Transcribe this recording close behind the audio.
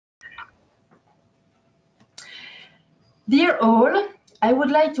Dear all, I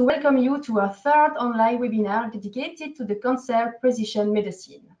would like to welcome you to our third online webinar dedicated to the cancer precision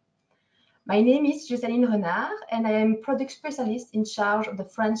medicine. My name is Jocelyne Renard, and I am product specialist in charge of the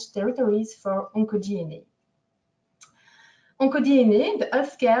French territories for OncoDNA. OncoDNA, the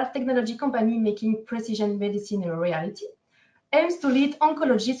healthcare technology company making precision medicine a reality, aims to lead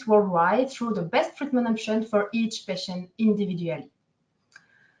oncologists worldwide through the best treatment option for each patient individually.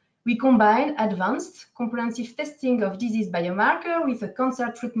 We combine advanced, comprehensive testing of disease biomarker with a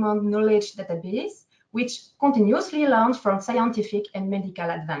cancer treatment knowledge database, which continuously learns from scientific and medical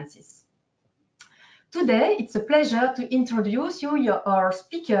advances. Today, it's a pleasure to introduce you our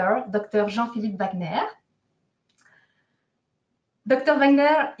speaker, Dr. Jean-Philippe Wagner. Dr.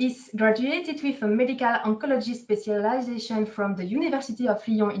 Wagner is graduated with a medical oncology specialization from the University of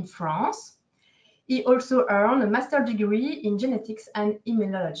Lyon in France. He also earned a master's degree in genetics and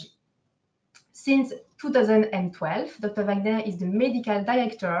immunology. Since 2012, Dr. Wagner is the medical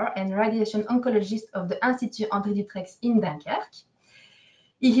director and radiation oncologist of the Institute Andrée Dutreix in Dunkerque.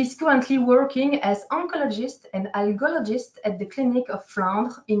 He is currently working as oncologist and algologist at the Clinic of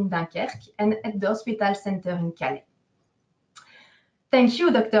Flandre in Dunkerque and at the Hospital Center in Calais. Thank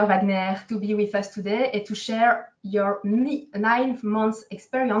you, Dr. Wagner, to be with us today and to share your 9 months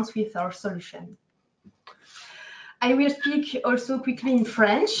experience with our solution. I will speak also quickly in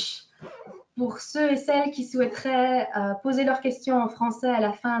French. Pour ceux et celles qui souhaiteraient poser leurs questions en français à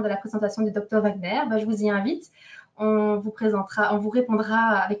la fin de la présentation du Dr Wagner, je vous y invite. On vous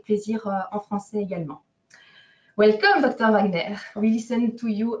répondra avec plaisir en français également. Welcome, Dr. Wagner. We listen to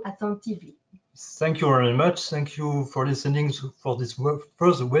you attentively. Thank you very much. Thank you for listening for this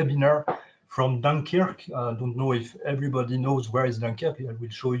first webinar from Dunkerque. I don't know if everybody knows where is Dunkerque. I will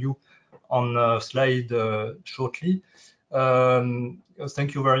show you on a slide shortly.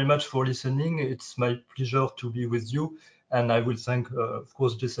 Thank you very much for listening. It's my pleasure to be with you. And I will thank, of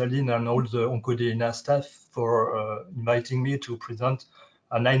course, Jocelyne and all the OncoDNA staff for inviting me to present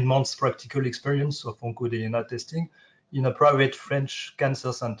a 9 months practical experience of OncoDNA testing in a private French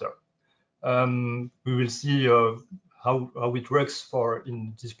cancer center. We will see how it works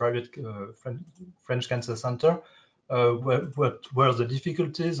in this private French cancer center, what were the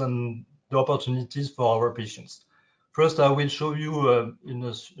difficulties and the opportunities for our patients. First, I will show you in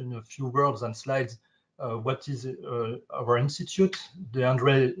a few words and slides what is our institute. The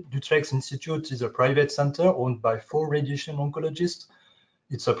Andrée Dutreix Institute is a private center owned by 4 radiation oncologists.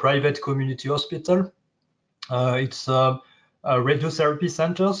 It's a private community hospital. It's radiotherapy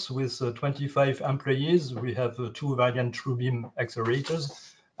centers with 25 employees. We have 2 variant TrueBeam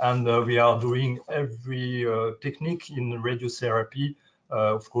accelerators, and we are doing every technique in radiotherapy,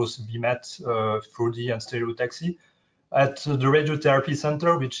 of course, BMAT, 4D, and stereotaxy. At the radiotherapy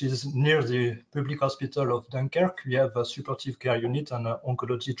center, which is near the public hospital of Dunkerque, we have a supportive care unit and an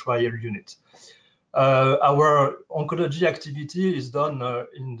oncology trial unit. Our oncology activity is done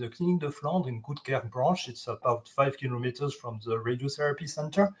in the Clinic de Flandre in Dunkerque branch. It's about 5 kilometers from the radiotherapy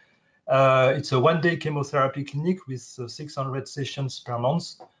center. It's a 1-day chemotherapy clinic with 600 sessions per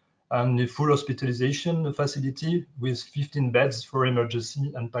month and a full hospitalization facility with 15 beds for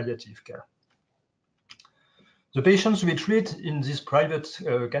emergency and palliative care. The patients we treat in this private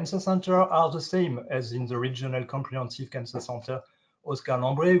cancer center are the same as in the regional comprehensive cancer center Oscar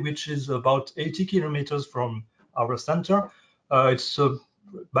Lambré, which is about 80 kilometers from our center. It's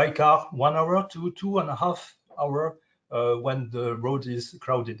by car 1 hour to 2.5 hours when the road is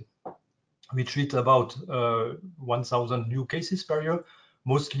crowded. We treat about 1,000 new cases per year,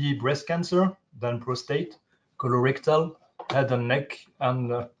 mostly breast cancer, then prostate, colorectal, head and neck,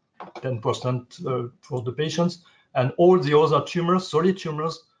 and 10% for the patients, and all the other tumors, solid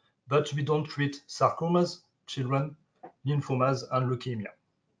tumors, but we don't treat sarcomas, children, lymphomas, and leukemia.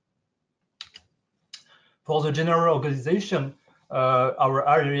 For the general organization, our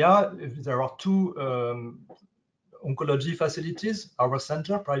area, there are 2 oncology facilities, our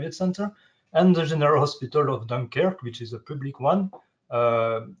center, private center, and the General Hospital of Dunkerque, which is a public one.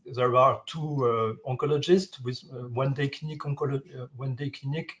 There are 2 oncologists with 1-day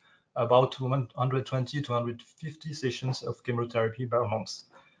clinic, about 120 to 150 sessions of chemotherapy per month.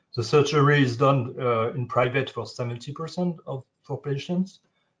 The surgery is done in private for 70% for patients,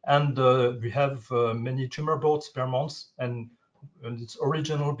 and we have many tumor boards per month, and it's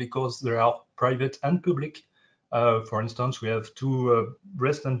original because they are private and public. For instance, we have 2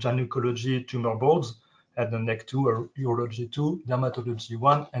 breast and gynecology tumor boards, head and neck 2, urology 2, dermatology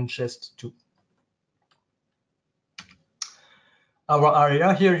 1, and chest 2. Our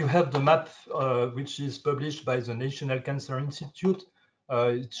area here, you have the map, which is published by the National Cancer Institute.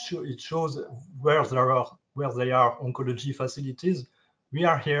 It shows where there are where they are oncology facilities. We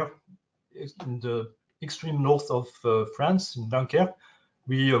are here in the extreme north of France, in Dunkerque.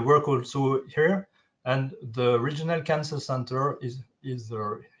 We work also here, and the regional cancer center is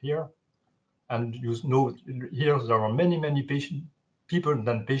here. And you know, here there are many people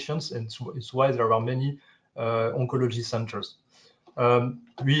than patients, and it's why there are many oncology centers.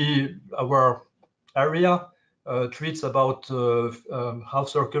 Our area treats about half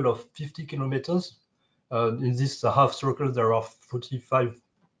circle of 50 kilometers. In this half circle, there are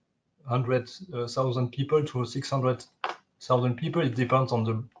 4,500,000 people to 600,000 people. It depends on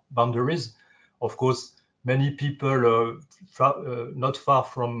the boundaries. Of course, many people not far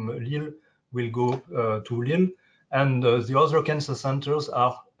from Lille will go to Lille, and the other cancer centers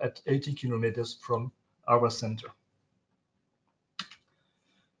are at 80 kilometers from our center.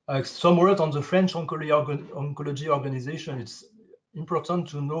 Some word on the French oncology organization. It's important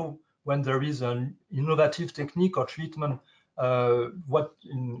to know when there is an innovative technique or treatment, what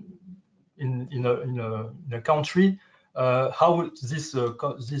in a country, how this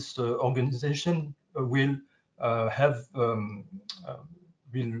organization will have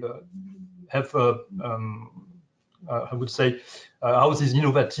I would say how this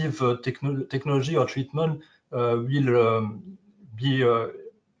innovative technology or treatment will be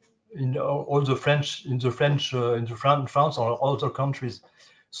in all the French, in France or other countries.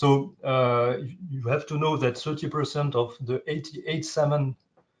 So you have to know that 30% of the 88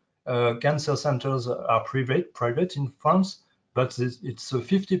 cancer centers are private in France, but it's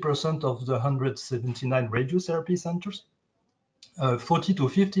 50% of the 179 radiotherapy centers. 40 to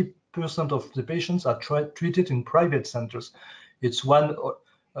 50% of the patients are treated in private centers. It's one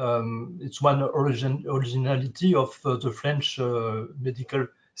originality of the French medical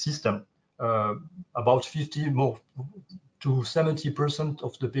system. About 50 more to 70%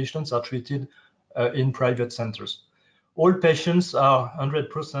 of the patients are treated in private centers. All patients are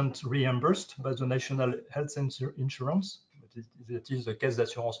 100% reimbursed by the National Health Insurance, that is the Caisse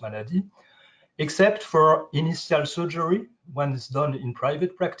d'Assurance Maladie, except for initial surgery when it's done in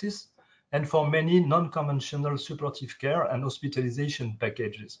private practice, and for many non-conventional supportive care and hospitalization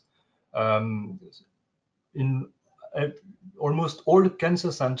packages. In almost all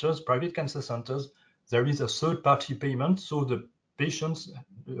cancer centers, private cancer centers, there is a third-party payment, so the patients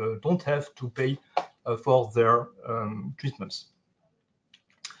don't have to pay for their treatments.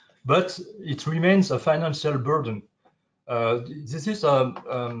 But it remains a financial burden. This is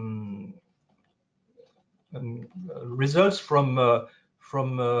results from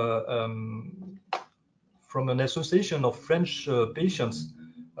an association of French patients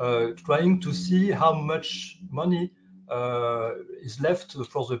trying to see how much money is left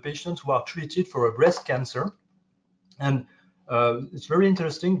for the patients who are treated for a breast cancer. And it's very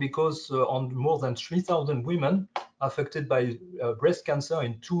interesting because on more than 3,000 women affected by breast cancer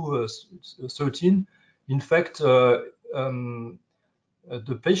in 2013, in fact, the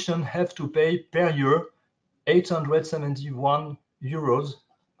patient have to pay per year 871 euros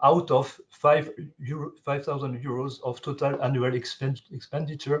out of 5,000 euros of total annual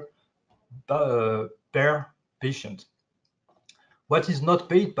expenditure per patient. What is not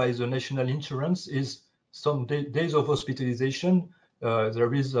paid by the national insurance is some days of hospitalization.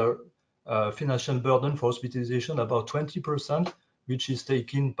 There is a financial burden for hospitalization, about 20%, which is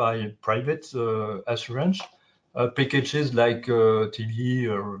taken by private assurance. Packages like TV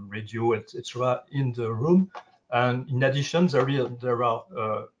or radio, etc., in the room. And in addition, there are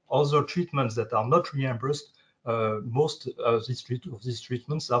other treatments that are not reimbursed. Most of these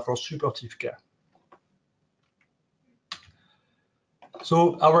treatments are for supportive care.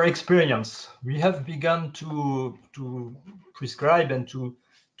 So our experience, we have begun to prescribe and to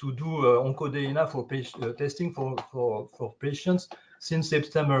do OncoDNA for testing for patients since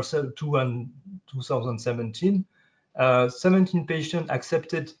September 2017. 17 patients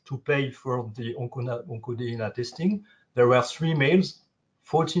accepted to pay for the OncoDNA testing. There were 3 males,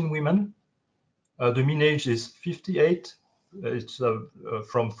 14 women. The mean age is 58. It's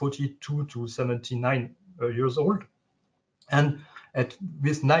from 42 to 79 years old. And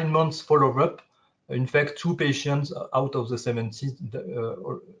with 9 months follow-up, in fact, 2 patients out of the 17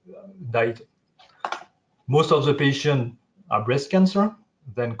 died. Most of the patients are breast cancer,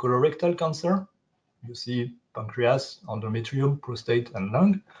 then colorectal cancer. You see pancreas, endometrium, prostate, and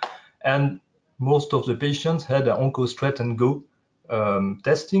lung. And most of the patients had an OncoStrat&Go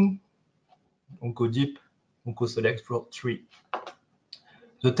testing, OncoDeep, OncoSelect for 3.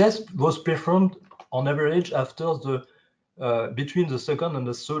 The test was performed on average after between the second and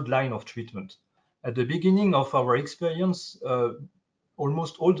the third line of treatment. At the beginning of our experience,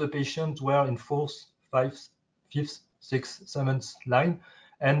 almost all the patients were in fifth, sixth, seventh line,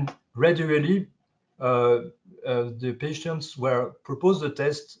 and gradually the patients were proposed the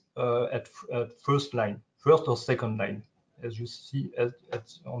test at first or second line, as you see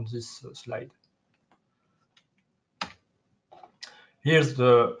on this slide. Here's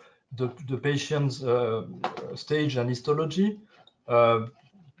the patient's stage and histology.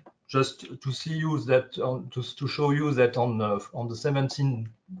 Just to see you that to show you that on the 17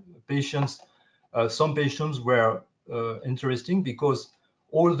 patients, some patients were interesting because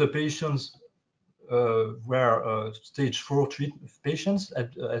all the patients were stage 4 patients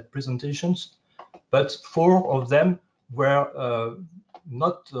at presentations, but 4 of them were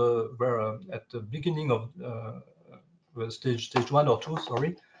not were at the beginning of stage 1 or 2.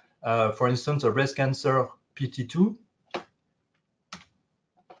 Sorry, for instance, a breast cancer PT2.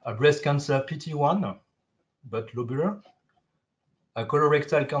 A breast cancer PT1, but lobular. A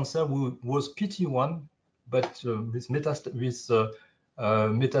colorectal cancer was PT1, but with metastasis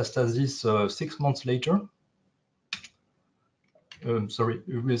 6 months later. Sorry,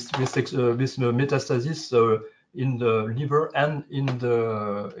 with metastasis in the liver and in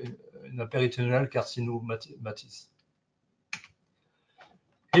the peritoneal carcinomatous.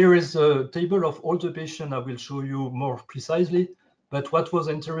 Here is a table of all the patients. I will show you more precisely. But what was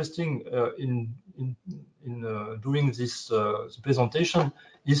interesting in doing this presentation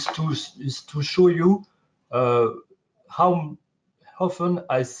is to show you how often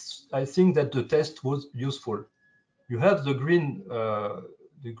I think that the test was useful. You have the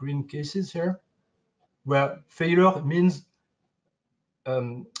green cases here, where failure means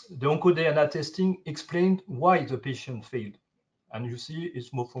the OncoDNA testing explained why the patient failed, and you see it's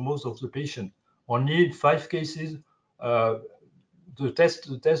for most of the patient. Only 5 cases. The test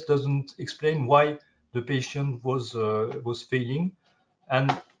doesn't explain why the patient was failing.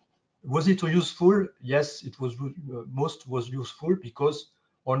 And was it useful? Yes, it was. Most was useful because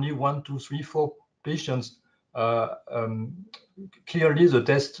only 1, 2, 3, 4 patients clearly the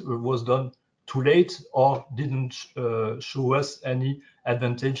test was done too late or didn't show us any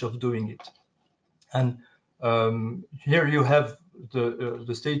advantage of doing it. And here you have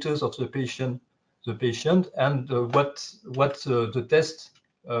the status of the patient and what the test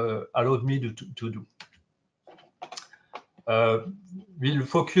allowed me to do. We'll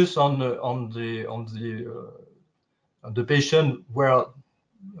focus on the patient where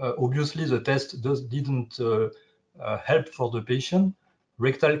obviously the test didn't help for the patient.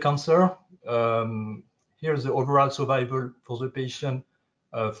 Rectal cancer. Here's the overall survival for the patient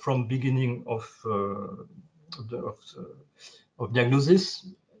from beginning of diagnosis.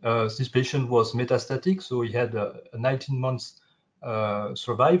 This patient was metastatic, so he had a 19 months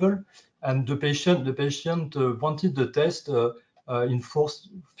survival, and the patient wanted the test in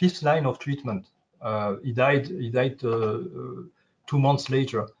 5th line of treatment. He died 2 months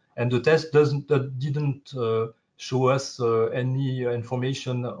later, and the test didn't show us any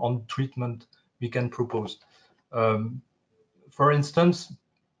information on treatment we can propose. For instance,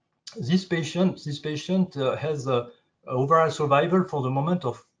 this patient has a overall survival for the moment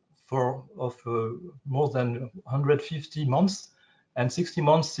of more than 150 months and 60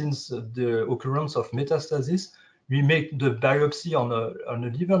 months since the occurrence of metastasis. We make the biopsy on a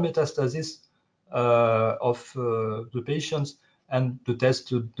liver metastasis of the patients, and the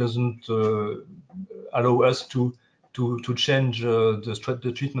test doesn't allow us to change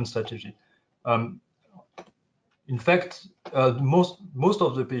the treatment strategy. In fact, most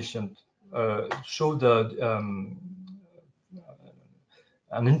of the patients showed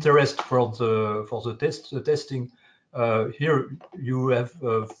an interest for the testing. Here you have,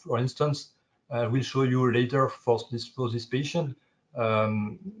 for instance, we'll show you later for this patient,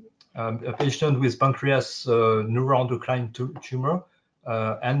 a patient with pancreas neuroendocrine tumor,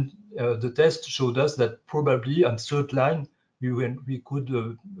 and the test showed us that probably on 3rd line we could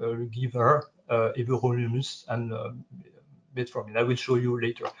give her everolimus and metformin. I will show you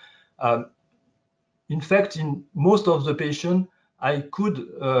later. In fact, in most of the patients, I could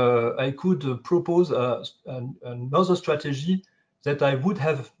propose another strategy that I would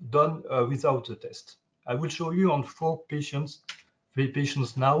have done without the test. I will show you on 3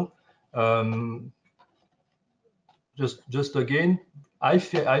 patients now. Just again, I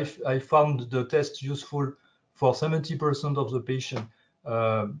found the test useful for 70% of the patient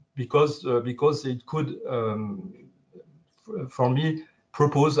because it could, for me,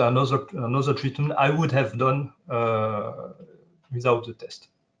 propose another treatment I would have done without the test.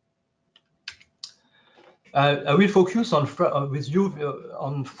 I will focus with you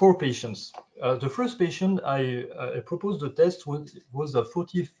on 4 patients. The first patient I proposed the test was a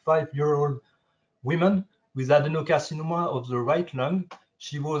 45-year-old woman with adenocarcinoma of the right lung.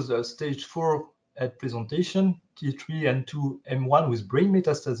 She was stage 4 at presentation, T3 and 2 M1 with brain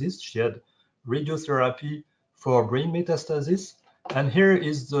metastasis. She had radiotherapy for brain metastasis. And here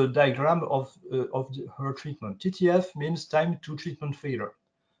is the diagram of her treatment. TTF means time to treatment failure.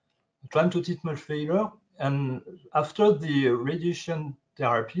 Time to treatment failure. And after the radiation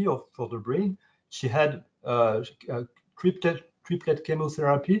therapy for the brain, she had triplet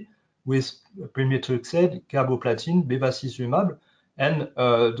chemotherapy with pemetrexed, carboplatin, bevacizumab, and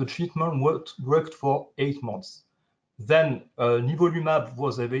the treatment worked for 8 months. Then nivolumab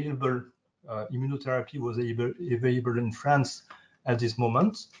was available, immunotherapy was available in France at this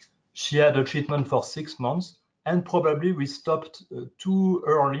moment. She had a treatment for 6 months, and probably we stopped too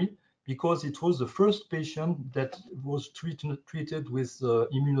early because it was the first patient that was treated with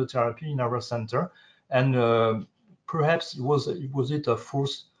immunotherapy in our center, and perhaps was it a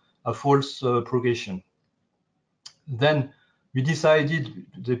false propagation. Then we decided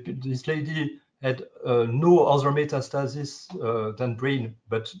this lady had no other metastasis than brain,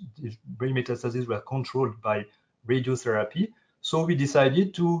 but the brain metastases were controlled by radiotherapy. So we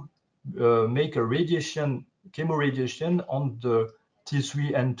decided to make a chemoradiation on the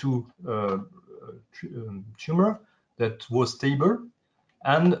T3 and 2 tumor that was stable.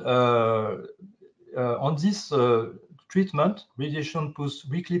 And on this treatment, radiation plus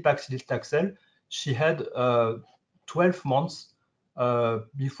weekly paclitaxel, she had 12 months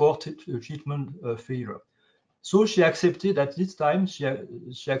before treatment failure. So she accepted at this time, she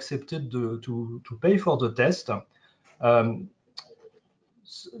accepted to pay for the test.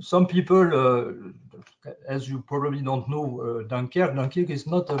 Some people, as you probably don't know, Dunkerque is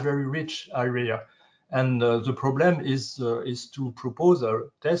not a very rich area. And the problem is to propose a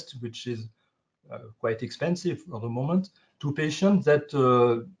test which is quite expensive for the moment to patients that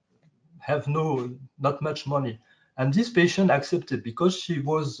have not much money. And this patient accepted because she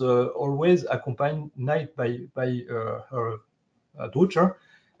was always accompanied by her daughter,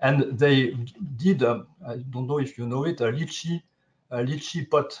 and they did, I don't know if you know it, a lychee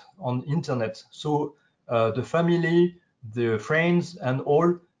pot on internet. So the family, the friends, and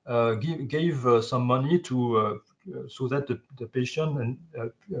all gave some money to so that the patient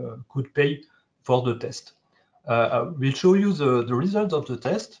could pay for the test. We'll show you the result of the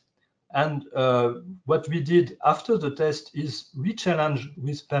test. And what we did after the test is re-challenge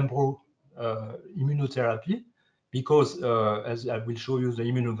with pembro immunotherapy, because as I will show you, the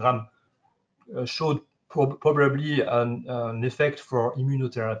immunogram showed probably an effect for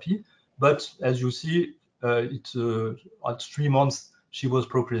immunotherapy. But as you see, at 3 months, she was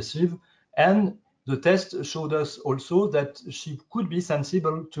progressive. And the test showed us also that she could be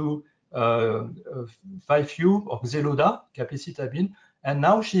sensible to 5-FU or Xeloda, capecitabine. And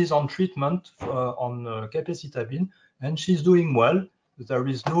now she is on treatment on capecitabine, and she's doing well. There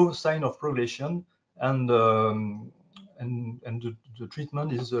is no sign of progression, and the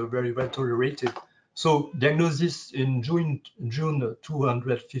treatment is very well tolerated. So diagnosis in June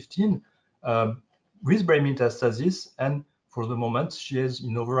 215 with brain metastasis, and for the moment she has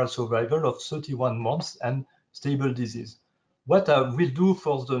an overall survival of 31 months and stable disease. What I will do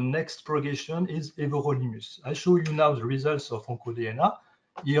for the next progression is everolimus. I show you now the results of OncoDNA.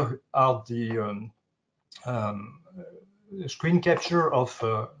 Here are the screen capture of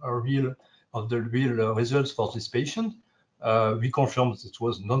the real results for this patient. We confirmed that it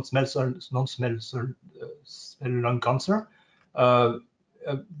was non-small cell lung cancer.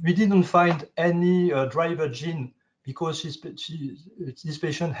 We didn't find any driver gene because this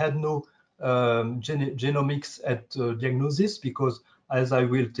patient had no genomics at diagnosis, because, as I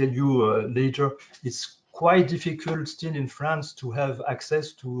will tell you later, it's quite difficult still in France to have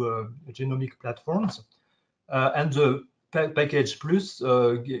access to genomic platforms. And the package plus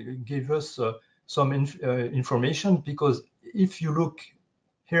gave us some information, because if you look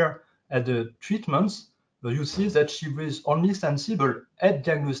here at the treatments, you see that she was only sensible at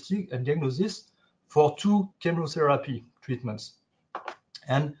diagnosis for 2 chemotherapy treatments.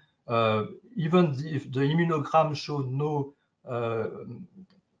 And even if the immunogram showed no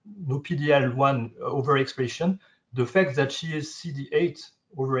PD-L1 overexpression, the fact that she is CD8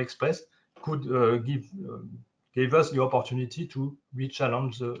 overexpressed could gave us the opportunity to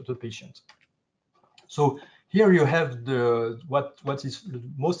re-challenge the patient. So here you have what is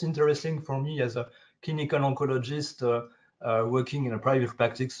most interesting for me as a clinical oncologist working in a private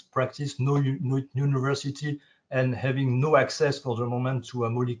practice, no university, and having no access for the moment to a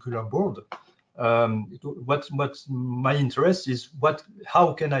molecular board. What my interest is,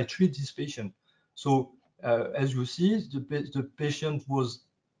 how can I treat this patient? So as you see, the patient was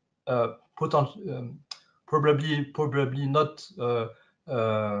probably not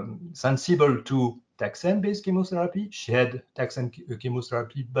sensible to taxane-based chemotherapy. She had taxane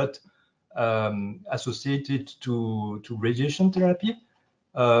chemotherapy, but associated to radiation therapy.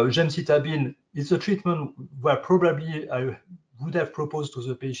 Gemcitabine is a treatment where probably I would have proposed to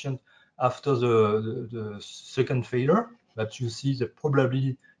the patient after the second failure, but you see that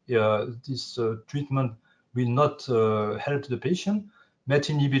probably this treatment will not help the patient. MET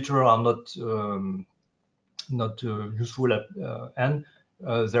inhibitors are not useful, and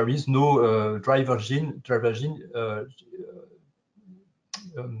there is no driver gene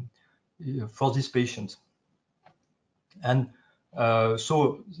for this patient. And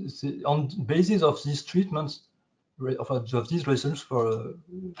so on the basis of these treatments, of these results,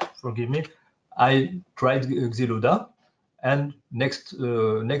 forgive me, I tried Xeloda, and next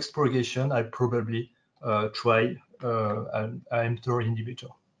progression I probably try an mTOR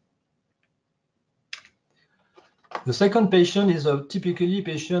inhibitor. The second patient is a typically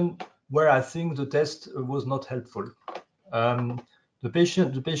patient where I think the test was not helpful. The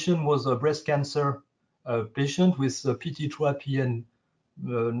patient was a breast cancer patient with PT3PN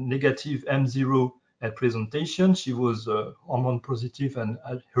negative M0 at presentation. She was hormone positive and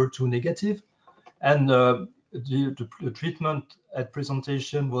HER2 negative, and the treatment at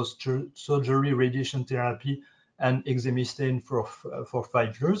presentation was surgery, radiation therapy, and exemestane for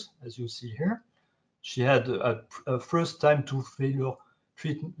 5 years, as you see here. She had a first time to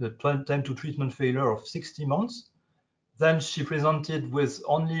treatment failure of 60 months. Then she presented with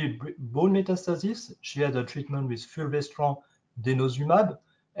only bone metastasis. She had a treatment with fulvestrant denosumab,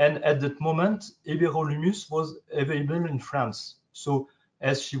 and at that moment, everolimus was available in France. So,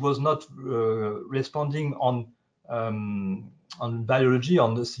 as she was not responding on biology,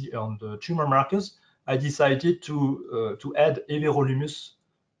 on the tumor markers, I decided to add everolimus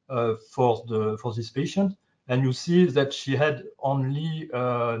for this patient, and you see that she had only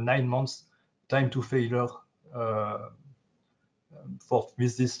 9 months time to failure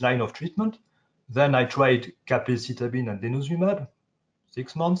with this line of treatment. Then I tried capecitabine and denosumab,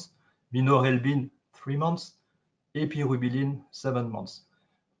 6 months, vinorelbine, 3 months, epirubylin, 7 months.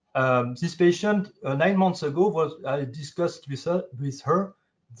 This patient, 9 months ago, I discussed with her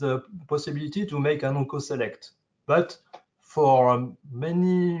the possibility to make an OncoSelect, but for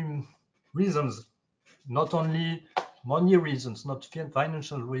many reasons, not only money reasons, not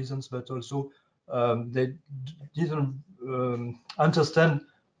financial reasons, but also they didn't understand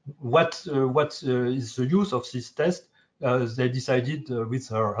what is the use of this test. They decided with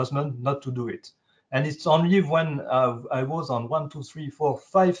her husband not to do it. And it's only when I was on 1, 2, 3, 4,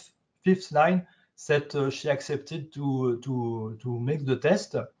 5, fifth line that she accepted to make the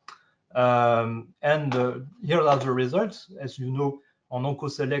test. And here are the results. As you know, on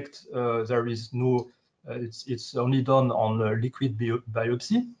OncoSelect, there is no, it's only done on liquid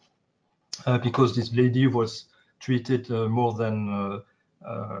biopsy because this lady was treated more than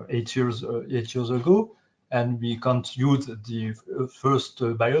 8 years ago, and we can't use the first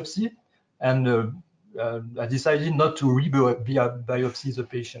biopsy. And I decided not to biopsy the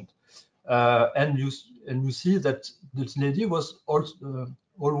patient. And you see that this lady was also,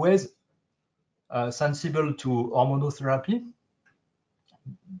 always sensible to hormonotherapy,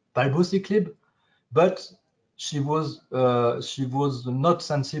 palbociclib, but she was not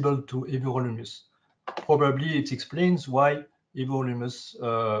sensible to everolimus. Probably it explains why everolimus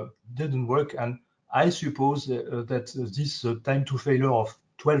didn't work, and I suppose that this time to failure of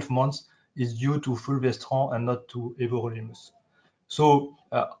 12 months is due to fulvestrant and not to everolimus. So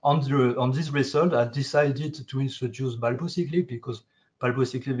on this result, I decided to introduce palbociclib because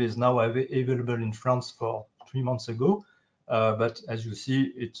palbociclib is now available in France for 3 months ago. But as you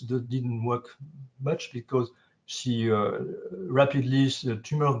see, it didn't work much because she rapidly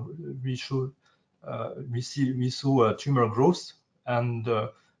tumor we saw tumor growth, and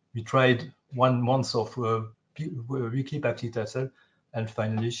we tried 1 month of weekly paclitaxel, and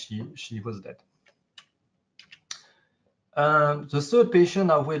finally she was dead. The third patient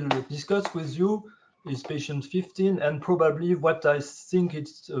I will discuss with you is patient 15, and probably what I think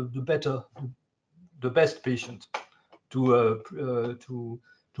it's the best patient to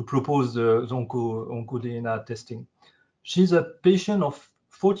propose the OncoDNA testing. She's a patient of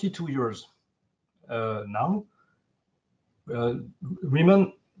 42 years now.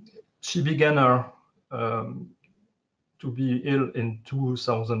 Women, she began her to be ill in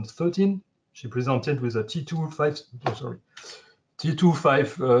 2013. She presented with a T2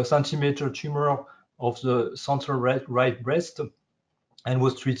 5 centimeter tumor of the central right breast, and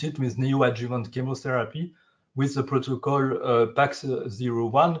was treated with neoadjuvant chemotherapy with the protocol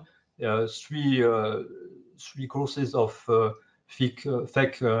PAX01, three courses of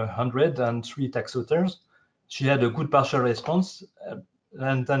FEC 100 and 3 taxoters. She had a good partial response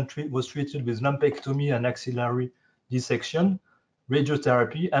and then was treated with lumpectomy and axillary dissection,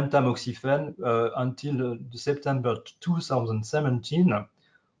 radiotherapy, and tamoxifen until September 2017,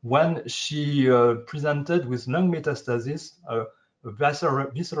 when she presented with lung metastasis, a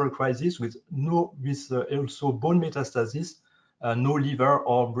visceral crisis with also bone metastasis, no liver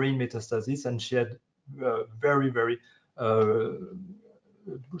or brain metastasis, and she had very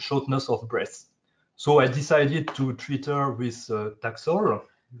shortness of breath. So I decided to treat her with Taxol,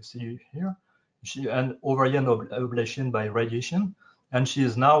 you see here, and ovarian ablation by radiation, and she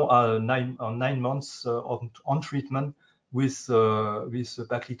is now 9 months on treatment with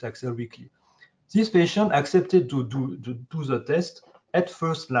paclitaxel weekly. This patient accepted to do the test at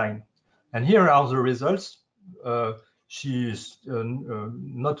first line, and here are the results. She is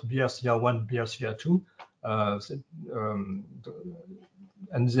not BRCA1, BRCA2,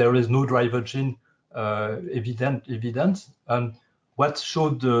 and there is no driver gene evidence. And what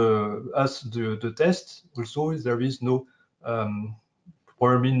showed us the test also is there is no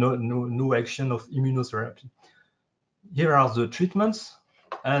probably no action of immunotherapy. Here are the treatments,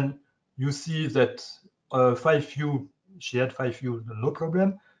 and you see that 5U, she had 5U, no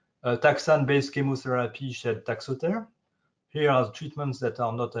problem. Taxane-based chemotherapy, she had Taxotere. Here are the treatments that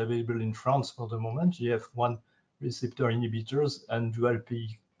are not available in France for the moment. GF1 receptor inhibitors and dual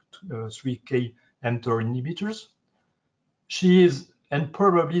P3K mTOR inhibitors. She is, and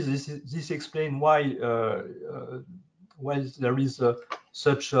probably this explains why there is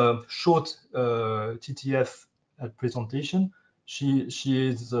such a short TTF at presentation. She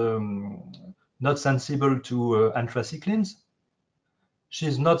is not sensible to anthracyclines. She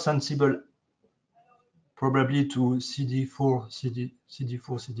is not sensible probably to CD4,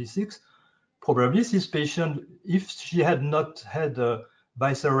 CD6. Probably this patient, if she had not had a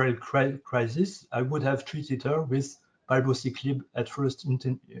visceral crisis, I would have treated her with palbociclib at first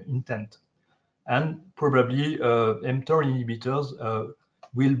intent. And probably mTOR inhibitors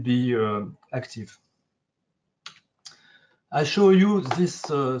will be active. I show you this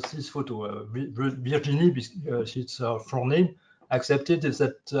photo. Virginie, it's her full name, accepted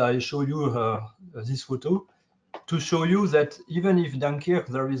that I show you this photo to show you that even if Dunkerque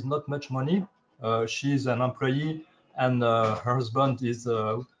there is not much money, she is an employee and her husband is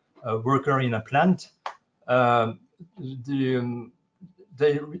a worker in a plant.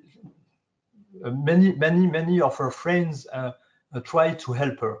 Many of her friends tried to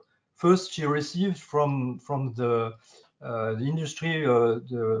help her. First, she received from the industry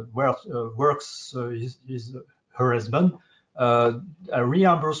where works her husband a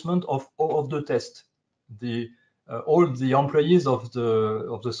reimbursement of the test. All the employees of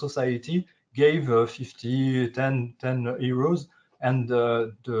the society gave 10 euros, and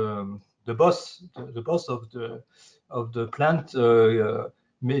the boss of the plant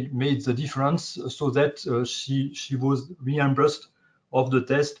made the difference, so that she was reimbursed of the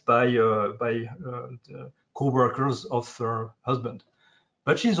test by the co-workers of her husband.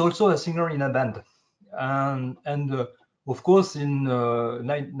 But she's also a singer in a band, and of course, in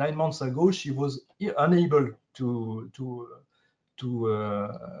 9 months ago, she was unable to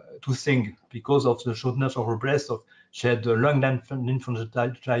sing because of the shortness of her breath. She had lung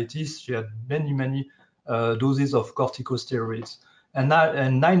lymphangitis. She had many doses of corticosteroids. And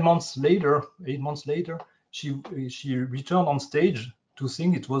 9 months later, 8 months later, she returned on stage to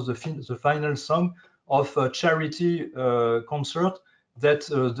sing. It was the final song of a charity concert that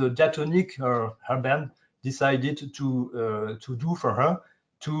the Diatonic, her band, decided to do for her,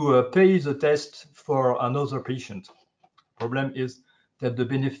 to pay the test for another patient. Problem is that the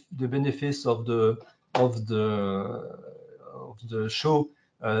benefits of the show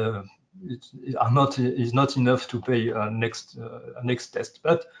is not enough to pay next test.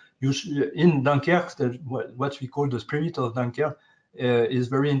 But in Dunkerque, what we call the spirit of Dunkerque is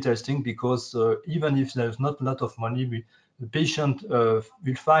very interesting, because even if there's not a lot of money, the patient will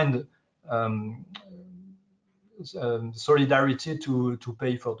find solidarity to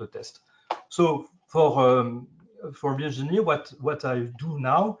pay for the test. So for Virginie, what I do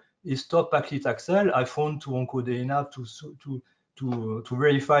now is stop paclitaxel. I phone to OncoDNA to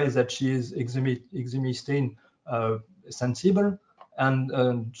verify that she is exemestane sensible,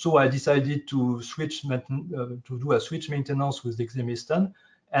 and so I decided to do a switch maintenance with exemestane.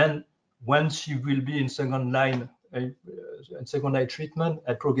 And when she will be in second line treatment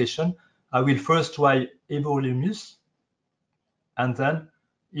at progression, I will first try everolimus, and then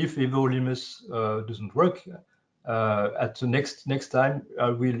if everolimus doesn't work, at the next time I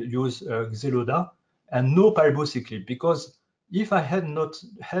will use Xeloda and no palbociclib, because if I had not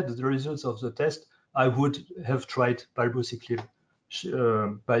had the results of the test, I would have tried palbociclib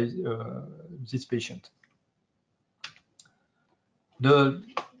by this patient. The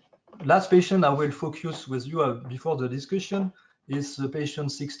last patient I will focus with you before the discussion is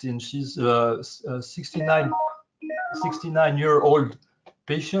patient 16. She's a 69-year-old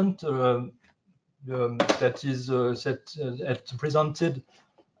patient that is that presented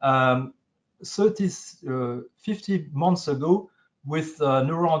 50 months ago with a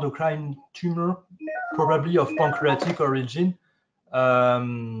neuroendocrine tumor, probably of pancreatic origin,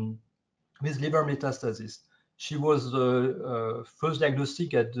 with liver metastasis. She was first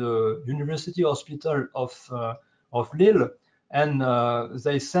diagnostic at the University Hospital of Lille, and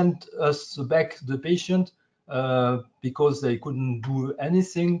they sent us back the patient because they couldn't do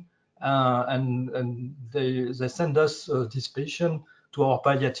anything, and they sent us this patient to our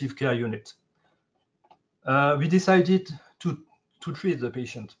palliative care unit. We decided to treat the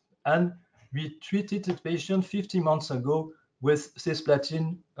patient, and we treated the patient 50 months ago with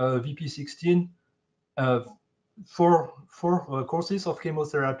cisplatin VP16, four courses of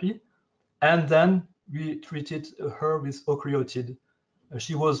chemotherapy, and then we treated her with ocreotide.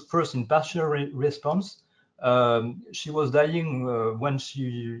 She was first in partial response. She was dying when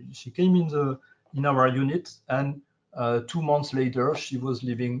she came in our unit, and 2 months later she was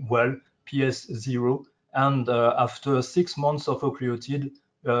living well, PS0, and after 6 months of ocreotide,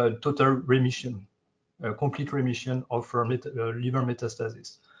 total remission, complete remission of her liver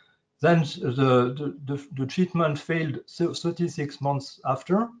metastasis. Then the treatment failed 36 months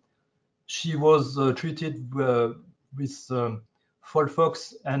after. She was treated with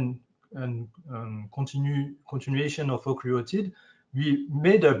Folfox and continuation of ocreotide. We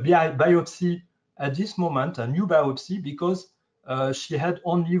made a biopsy at this moment, a new biopsy, because she had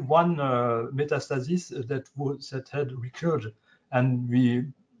only one metastasis that had recurred, and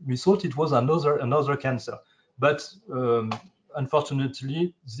we thought it was another cancer, but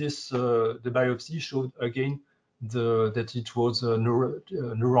unfortunately, the biopsy showed again that it was a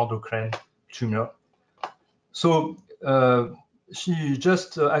neuroendocrine tumor. So she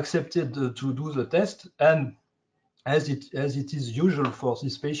just accepted to do the test, and as it is usual for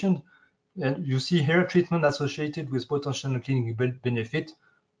this patient, and you see here treatment associated with potential clinical benefit,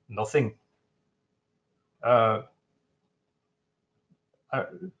 nothing.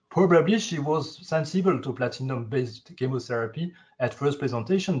 Probably she was sensible to platinum-based chemotherapy at first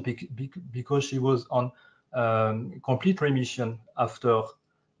presentation because she was on complete remission after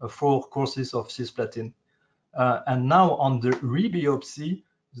 4 courses of cisplatin. And now on the rebiopsy,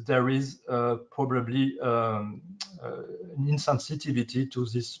 there is probably an insensitivity to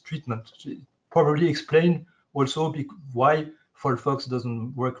this treatment. Probably explained also why Folfox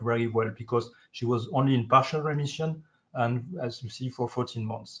doesn't work very well, because she was only in partial remission, and as you see, for 14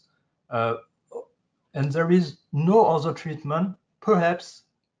 months. And there is no other treatment, perhaps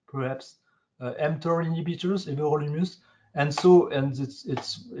mTOR inhibitors, everolimus, and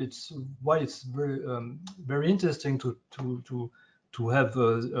it's why it's very interesting to have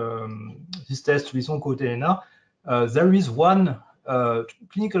this test with OncoDNA. There is one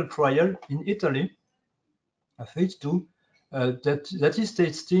clinical trial in Italy, a phase 2, that is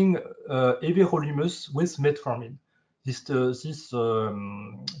testing everolimus with metformin. This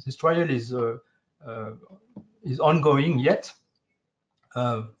trial is ongoing yet.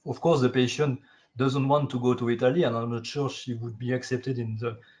 Of course, the patient doesn't want to go to Italy, and I'm not sure she would be accepted in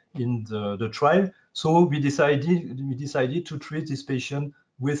the trial. So we decided to treat this patient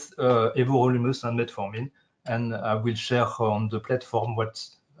with everolimus and metformin, and I will share on the platform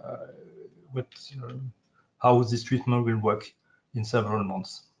how this treatment will work in several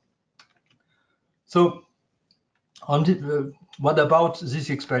months. So, what about this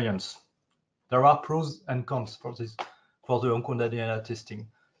experience? There are pros and cons for the OncoDNA testing.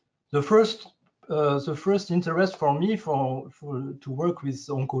 The first interest for me to work with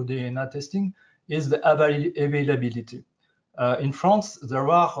OncoDNA testing is the availability. In France, there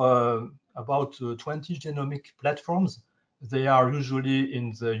are about 20 genomic platforms. They are usually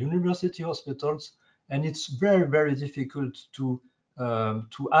in the university hospitals, and it's very, very difficult to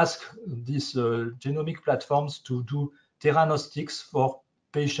ask these genomic platforms to do theranostics for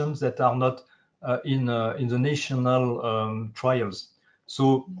patients that are not in the national trials.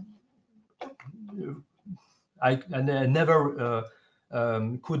 So I never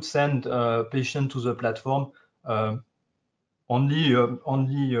could send a patient to the platform. Only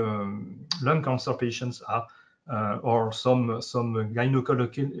lung cancer patients are or some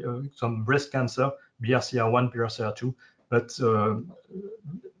gynecological, some breast cancer, BRCA1, BRCA2, but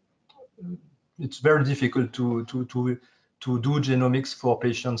it's very difficult to do genomics for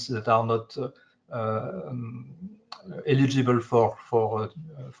patients that are not eligible for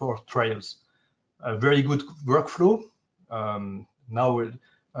trials. A very good workflow. Now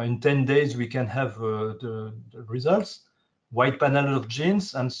in 10 days we can have the results, wide panel of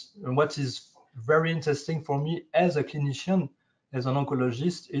genes, and what is very interesting for me as a clinician, as an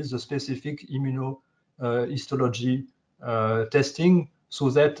oncologist, is the specific immunohistology testing, so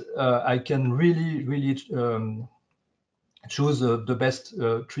that I can really choose the best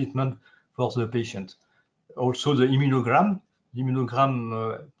treatment for the patient. Also the immunogram. The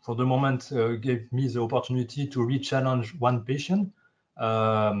immunogram for the moment gave me the opportunity to re-challenge one patient,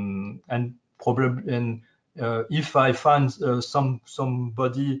 and probably if I find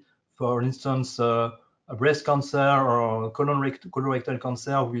somebody, for instance, a breast cancer or colorectal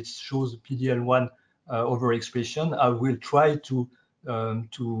cancer which shows PD-L1 overexpression, I will try to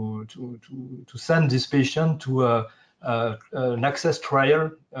send this patient to an access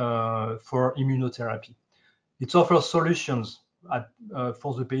trial for immunotherapy. It offers solutions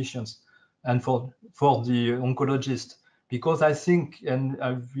for the patients and for the oncologist, because I think, and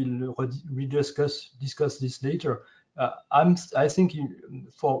I will discuss this later, I think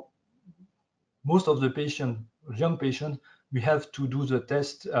for most of the young patients, we have to do the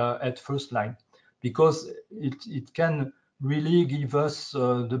test at first line, because it can really give us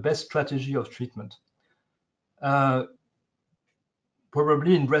the best strategy of treatment.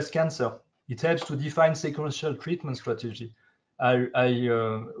 Probably in breast cancer, it helps to define sequential treatment strategy. I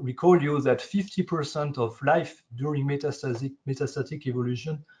recall you that 50% of life during metastatic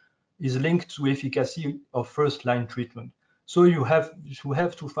evolution is linked to efficacy of first-line treatment. So you have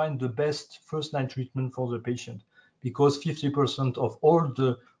to find the best first-line treatment for the patient, because 50% of all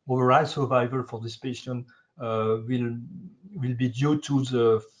the overall survival for this patient will be due to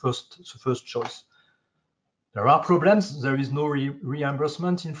the first choice. There are problems. There is no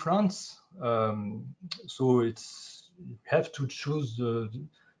reimbursement in France, so you have to choose.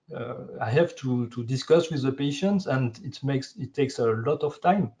 I have to discuss with the patients, and it takes a lot of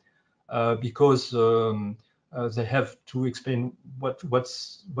time because they have to explain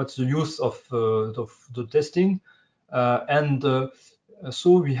what's the use of the testing, and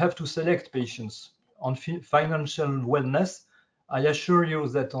so we have to select patients on financial wellness. I assure you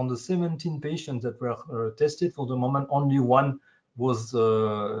that on the 17 patients that were tested, for the moment, only one was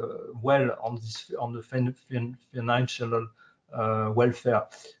well on the financial welfare.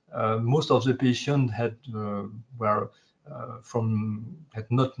 Most of the patients had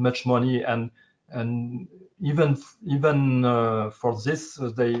not much money, and even for this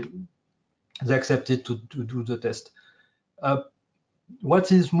they accepted to do the test.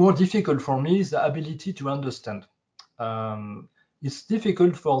 What is more difficult for me is the ability to understand. It's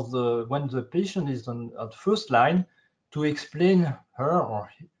difficult when the patient is at first line to explain her or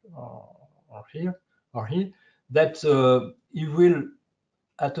he that he will,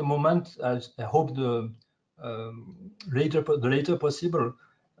 at a moment, I hope the later possible,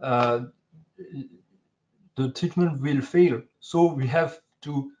 the treatment will fail. So we have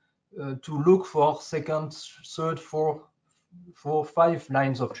to look for second, third, fourth, 5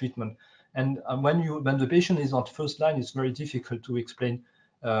 lines of treatment. And when the patient is on first line, it's very difficult to explain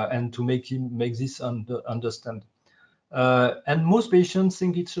and to make this understand. And most patients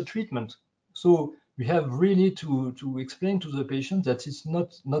think it's a treatment. So we have really to explain to the patient that it's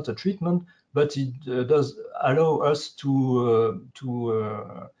not a treatment, but it does allow us to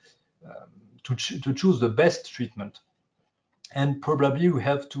choose the best treatment. And probably we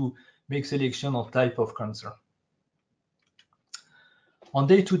have to make selection of type of cancer. On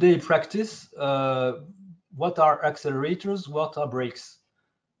day-to-day practice, what are accelerators? What are brakes?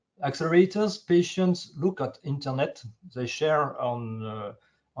 Accelerators, patients look at internet. They share on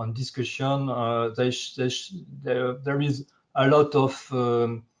discussion. There is a lot of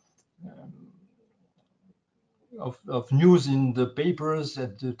news in the papers,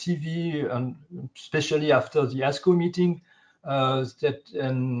 at the TV, and especially after the ASCO meeting.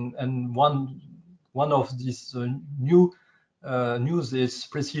 And one of these new news is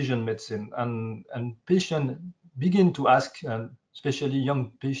precision medicine, and patients begin to ask, especially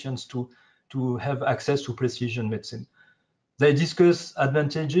young patients, to have access to precision medicine. They discuss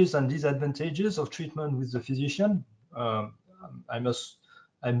advantages and disadvantages of treatment with the physician.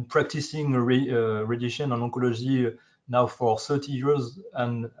 I'm practicing radiation and oncology now for 30 years,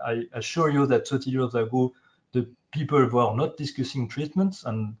 and I assure you that 30 years ago, the people were not discussing treatments,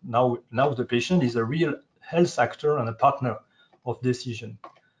 and now the patient is a real health actor and a partner of decision.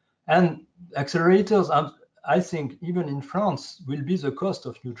 And accelerators, I think, even in France, will be the cost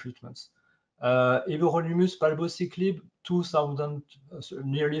of new treatments. Everolimus, palbociclib, 2,000,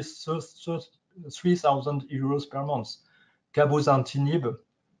 nearly 3,000 euros per month. Cabozantinib,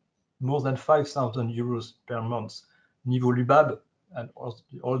 more than 5,000 euros per month. Nivolumab and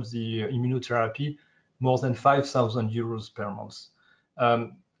all the immunotherapy, more than 5,000 euros per month.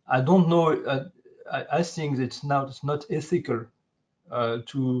 I don't know. I think it's not ethical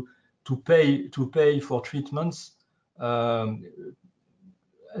to pay for treatments at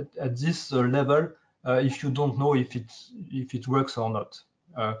this level if you don't know if it works or not.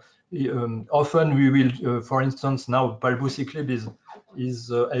 Often we will, for instance, now palbociclib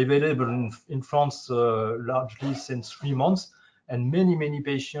is available in France largely since 3 months, and many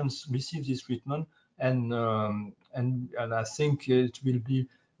patients receive this treatment, and I think it will be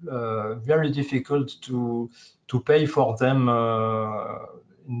very difficult to pay for them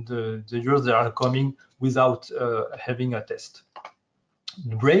in the years that are coming without having a test.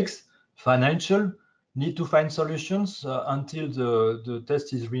 The breaks, financial, need to find solutions until the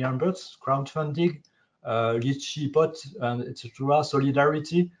test is reimbursed, crowdfunding, Litchi pot, and etc.,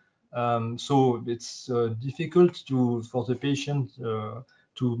 solidarity. So it's difficult for the patient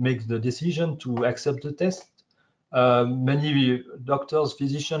to make the decision to accept the test. Many doctors,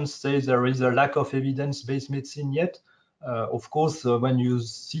 physicians say there is a lack of evidence-based medicine yet. Of course, when you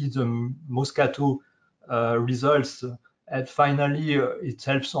see the Moscato results, and finally it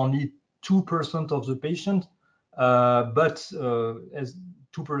helps only 2% of the patient, but as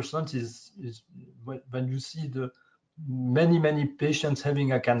 2% is when you see the many patients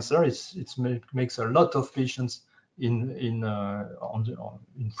having a cancer, it makes a lot of patients in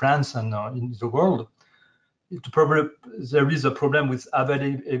France and in the world. There is a problem with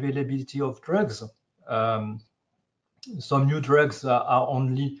availability of drugs. Some new drugs are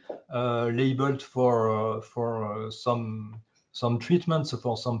only labeled for some treatments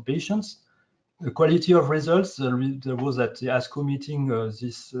for some patients. The quality of results, there was at the ASCO meeting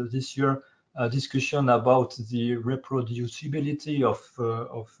this year a discussion about the reproducibility of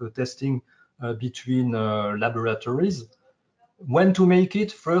testing between laboratories. When to make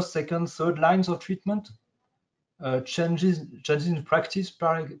it, first, second, third lines of treatment, changes in practice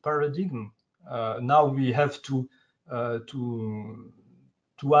paradigm. Now we have to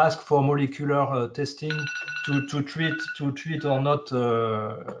ask for molecular testing to treat or not,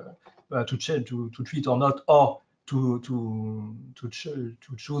 to treat or not, or to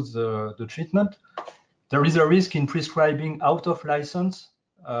choose the treatment. There is a risk in prescribing out of license.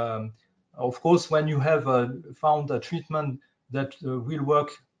 Of course, when you have found a treatment that will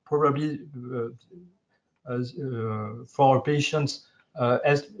work probably for patients,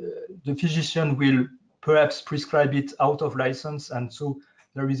 as the physician will perhaps prescribe it out of license, and so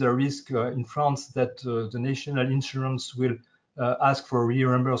there is a risk in France that the national insurance will ask for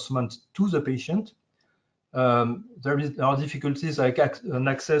reimbursement to the patient. There are difficulties like an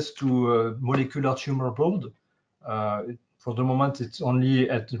access to molecular tumor board. For the moment, it's only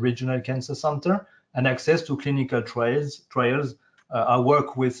at the regional cancer center, and access to clinical trials. I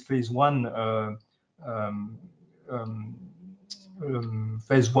work with phase 1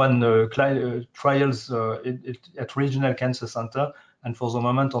 trials at regional cancer center, and for the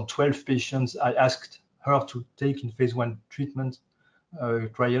moment on 12 patients I asked her to take in phase 1 treatment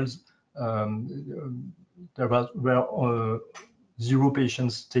trials, there were 0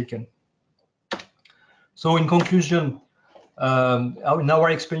 patients taken. So in conclusion, in our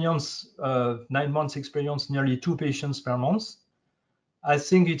experience, 9 months experience, nearly 2 patients per month. I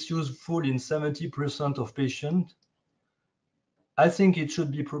think it's useful in 70% of patients. I think it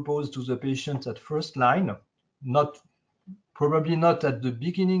should be proposed to the patient at first line, probably not at the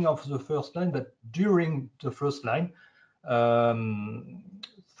beginning of the first line, but during the first line.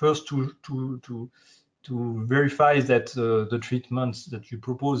 First to verify that the treatments that you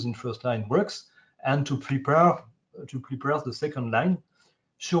propose in first line works, and to prepare the second line.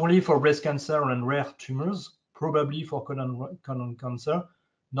 Surely for breast cancer and rare tumors, probably for colon cancer,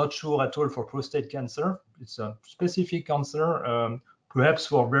 not sure at all for prostate cancer. It's a specific cancer, perhaps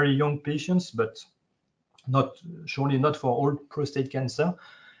for very young patients, but surely not for all prostate cancer.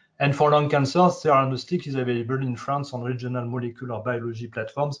 And for lung cancer, theranostic is available in France on regional molecular biology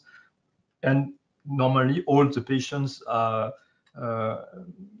platforms. And normally all the patients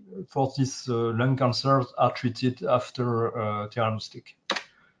for this lung cancer are treated after theranostic.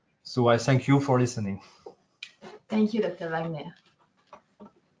 So I thank you for listening. Thank you, Dr. Wagner.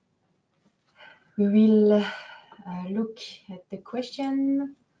 We will look at the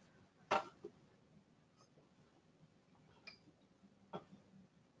question.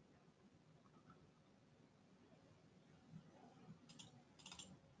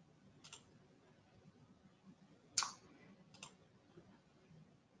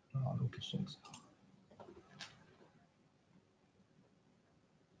 questions.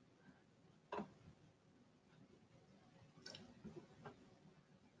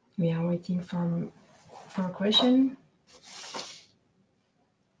 We are waiting for a question.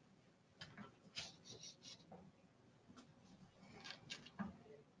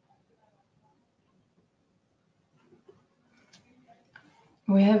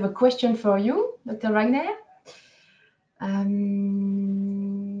 We have a question for you, Dr. Wagner.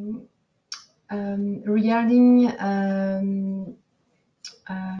 Regarding,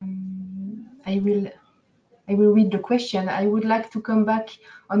 I will read the question. I would like to come back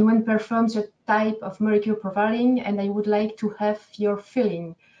on when performs a type of molecular profiling, and I would like to have your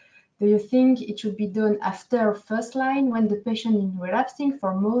feeling. Do you think it should be done after first line when the patient is relapsing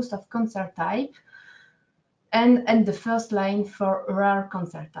for most of cancer type, and the first line for rare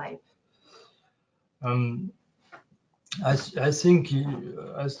cancer type? I think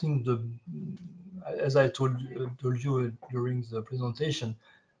as I told you during the presentation,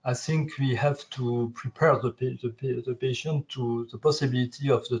 I think we have to prepare the patient to the possibility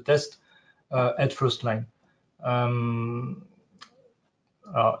of the test at first line.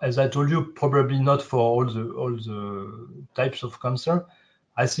 As I told you, probably not for all the types of cancer.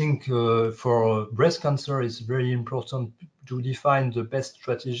 I think for breast cancer, it's very important to define the best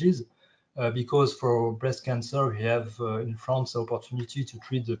strategies because for breast cancer, we have in France the opportunity to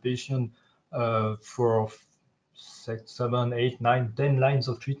treat the patient for 6, 7, 8, 9, 10 lines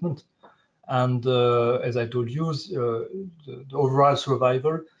of treatment. And as I told you, the overall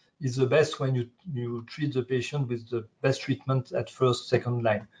survival is the best when you treat the patient with the best treatment at first, second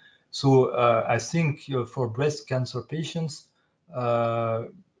line. So I think for breast cancer patients,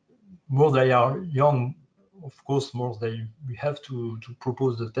 more they are young, of course, more we have to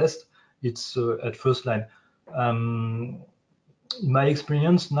propose the test. It's at first line. In my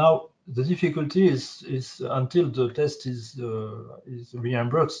experience now, the difficulty is until the test is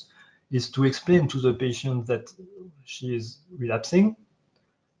reimbursed, is to explain to the patient that she is relapsing,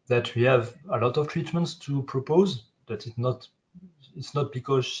 that we have a lot of treatments to propose, that it's not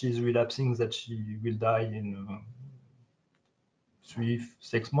because she's relapsing that she will die in 3,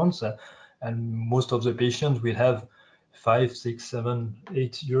 6 months, and most of the patients will have 5, 6, 7,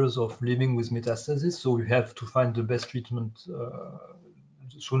 8 years of living with metastasis. So we have to find the best treatment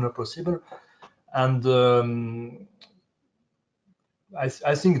sooner possible. And I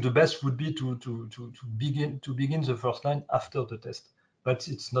think the best would be to begin the first line after the test, but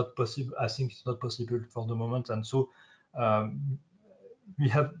it's not possible. I think it's not possible for the moment, and so I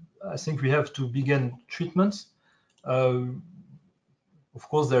think we have to begin treatments. Of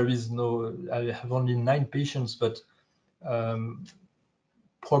course, there is no. I have only 9 patients, but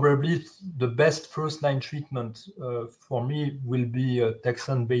probably the best first-line treatment for me will be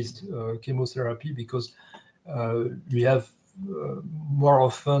taxane-based chemotherapy because we have more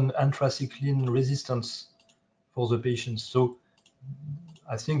often anthracycline resistance for the patients. So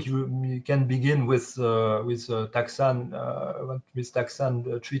I think you can begin with taxane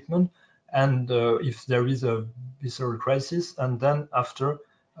treatment, and if there is a visceral crisis, and then after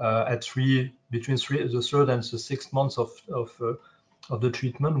between the 3rd and the 6th months of the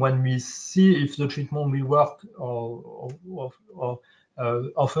treatment, when we see if the treatment will work, or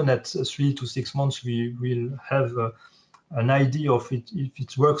often at 3 to 6 months we will have an idea of if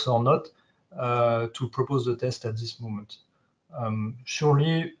it works or not, to propose the test at this moment.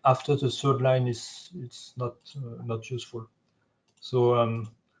 Surely after the 3rd line it's not useful. So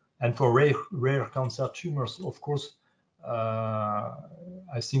and for rare cancer tumors, of course,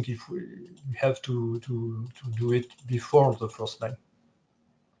 I think if we have to do it before the first line.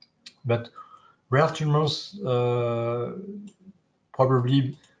 But rare tumors,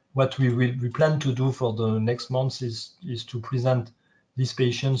 probably what we plan to do for the next months is to present these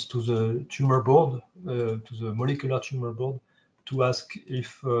patients to the tumor board, to the molecular tumor board, to ask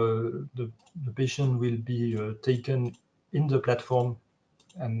if the patient will be taken in the platform,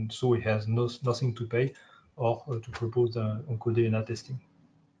 and so he has nothing to pay, or to propose OncoDNA testing.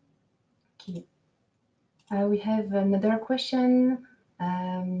 Okay. We have another question.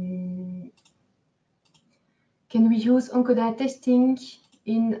 Can we use OncoDNA testing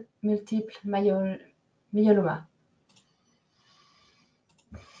in multiple myeloma?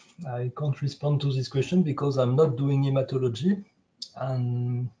 I can't respond to this question because I'm not doing hematology,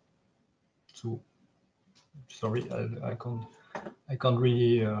 and so sorry, I can't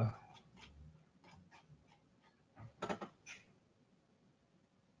really.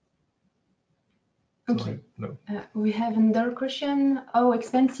 Okay. Sorry, no. We have another question. How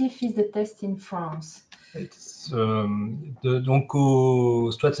expensive is the test in France? It's the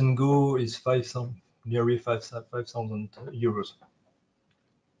Onco Strat and Go is 5,000, nearly 5,000 euros.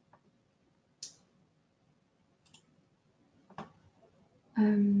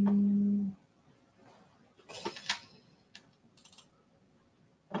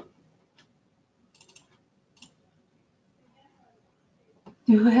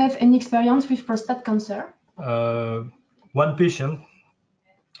 Do you have any experience with prostate cancer? One patient,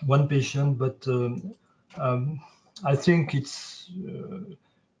 but I think it's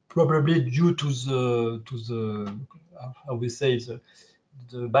probably due to the how we say the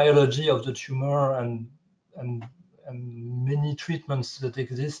biology of the tumor and many treatments that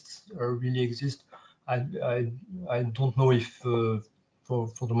exist or really exist. I don't know if for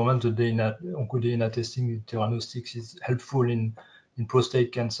the moment the OncoDNA testing diagnostics is helpful in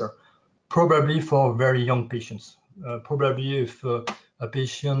prostate cancer. Probably for very young patients. Probably if a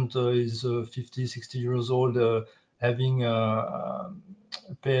patient is 50, 60 years old, having a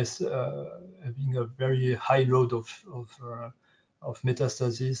having a very high load of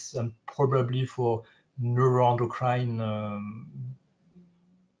metastasis, and probably for neuroendocrine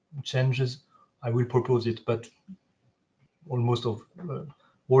changes, I will propose it. But almost of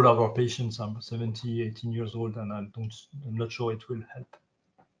all of our patients are 70, 18 years old, and I'm not sure it will help.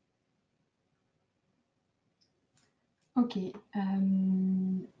 Okay.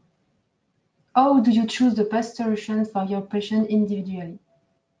 How do you choose the best solution for your patient individually?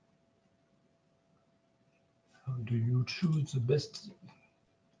 How do you choose the best?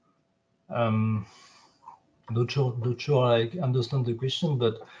 Not sure I understand the question,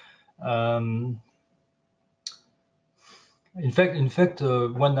 but in fact,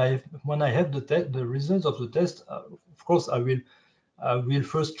 when I have the results of the test, of course I will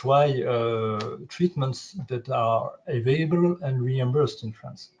first try treatments that are available and reimbursed in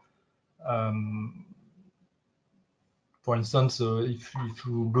France. For instance, if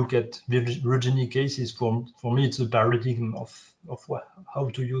you look at Virginie cases, for me it's a paradigm of how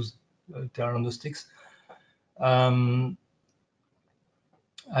to use diagnostics. The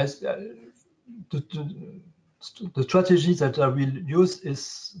strategy that I will use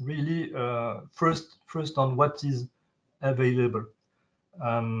is really first on what is available.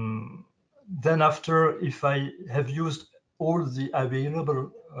 Then after, if I have used all the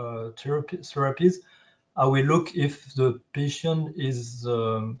available therapies, I will look if the patient is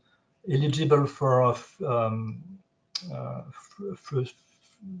eligible for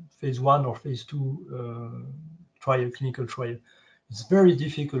phase 1 or phase 2 clinical trial. It's very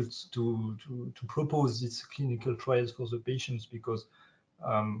difficult to propose these clinical trials for the patients because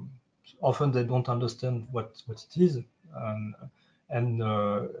often they don't understand what it is. And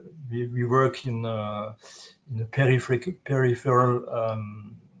we work in a peripheral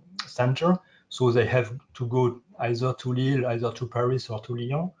center, so they have to go either to Lille, either to Paris or to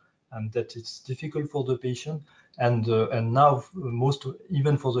Lyon, and that it's difficult for the patient. And now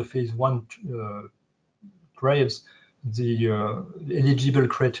even for the phase 1 trials, the eligible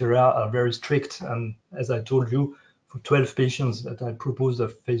criteria are very strict. And as I told you, for 12 patients that I proposed a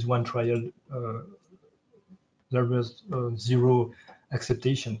phase 1 trial, there was zero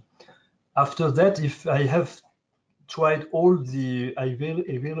acceptation. After that, if I have tried all the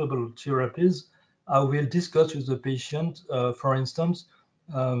available therapies, I will discuss with the patient. For instance,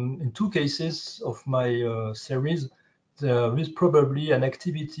 in 2 cases of my series, there is probably an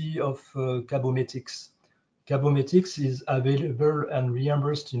activity of Cabometyx. Cabometyx is available and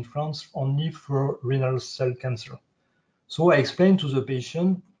reimbursed in France only for renal cell cancer. So I explained to the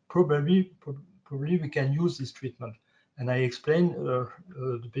patient, probably we can use this treatment. And I explained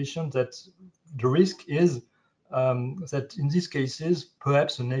the patient that the risk is that in these cases,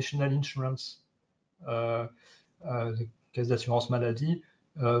 perhaps a national insurance, the Caisse d'assurance maladie,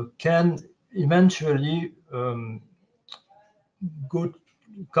 can eventually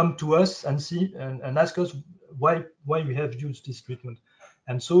come to us and see and ask us why we have used this treatment.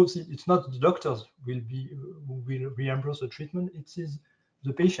 And so it's not the doctors who will reimburse the treatment, it is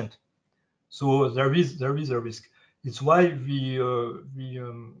the patient. So there is a risk. It's why we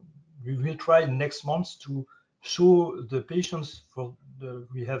will try next month to show the patients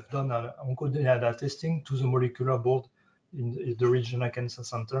we have done an OncoDNA testing to the molecular board in the regional cancer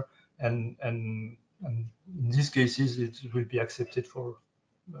center, and in these cases it will be accepted for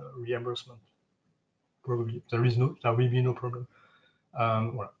reimbursement. Probably there will be no problem.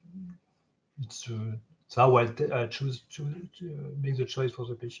 Well, it's how I choose to make the choice for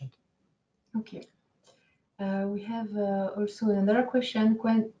the patient. Okay. We have also another question.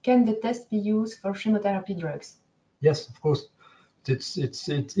 Can the test be used for chemotherapy drugs? Yes, of course. it's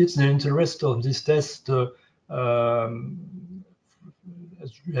the interest of this test.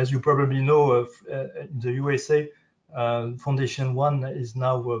 As you probably know, in the USA, Foundation One is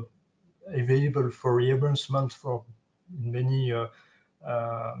now available for reimbursement for many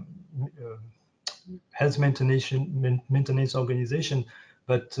health maintenance organization,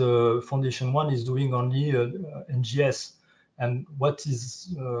 but Foundation One is doing only NGS. And what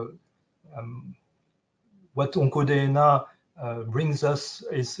OncoDNA brings us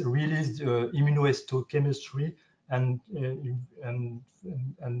is really immunohistochemistry, and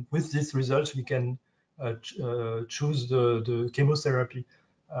with these results we can choose the chemotherapy.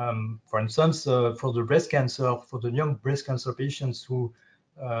 For instance, for the breast cancer, for the young breast cancer patients who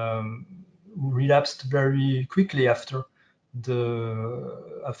relapsed very quickly after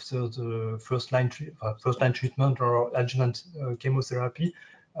the first line treatment or adjuvant chemotherapy,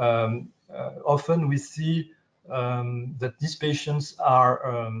 often we see that these patients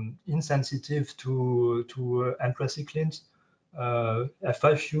are insensitive to anthracyclines,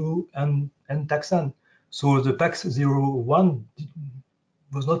 FIU, and taxane. So the PAX01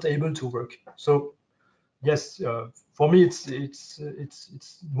 was not able to work. So yes, for me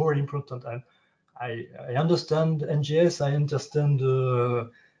it's more important. And I understand NGS. I understand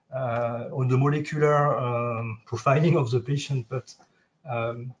all the molecular profiling of the patient, but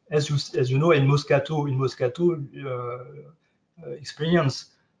as you know, in Moscato experience,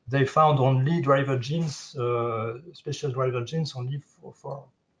 they found only driver genes, special driver genes, only for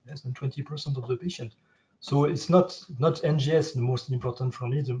less than 20% of the patient. So it's not NGS the most important for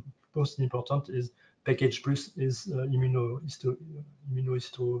me. The most important is package plus is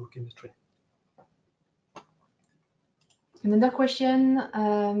immunohistochemistry. Another question,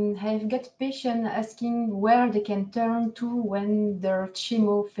 I've got patients asking where they can turn to when their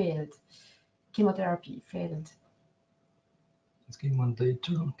chemotherapy failed. Asking when they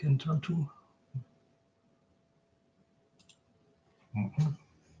can turn to.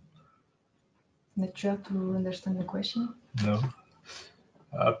 Not sure to understand the question. No.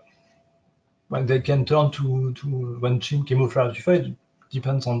 When they can turn to when chemotherapy failed,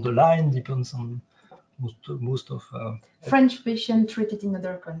 depends on the line, depends on most of French patient treated in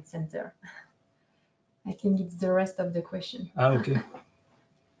other center. I think it's the rest of the question. Okay.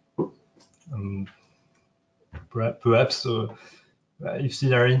 Perhaps if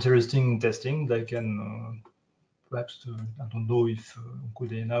they are interested in testing, they can perhaps I don't know if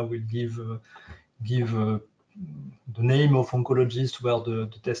OncoDNA will give the name of oncologist where the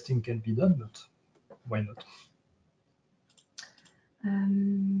testing can be done, but why not?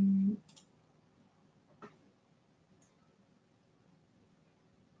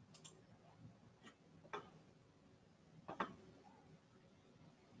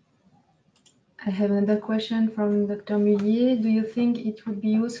 I have another question from Dr. Mullier. Do you think it would be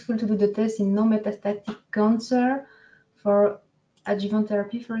useful to do the test in non-metastatic cancer for adjuvant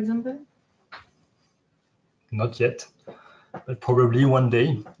therapy, for example? Not yet, but probably one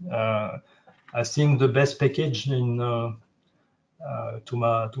day. I think the best package in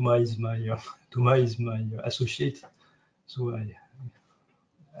Thomas is my associate, so I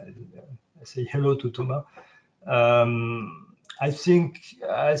say hello to Thomas. I think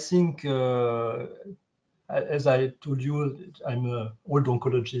as I told you, I'm an old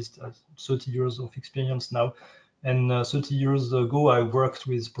oncologist, 30 years of experience now, and 30 years ago I worked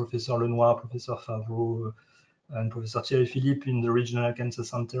with Professor Lenoir, Professor Favreau, and Professor Jean-Philippe in the Regional Cancer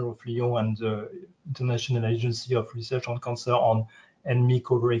Center of Lyon and the International Agency of Research on Cancer on NMIC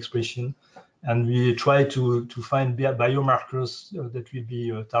overexpression. And we try to find biomarkers that will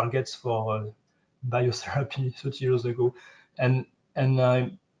be targets for biotherapy 30 years ago. And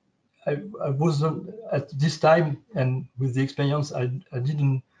I was at this time, and with the experience, I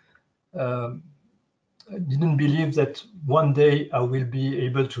didn't believe that one day I will be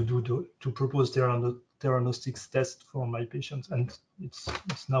able to propose theranostics test for my patients, and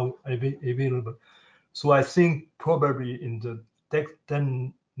it's now available. So I think probably in the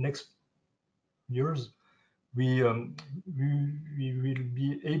 10 next years we will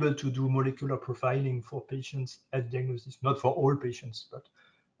be able to do molecular profiling for patients at diagnosis, not for all patients, but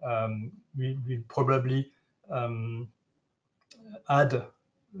we will probably add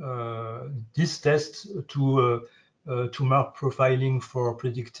this test to tumor profiling for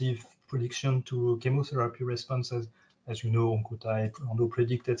prediction to chemotherapy responses, as you know, Oncotype,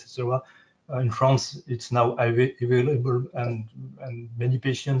 OncoPredict, etc. In France, it's now available, and many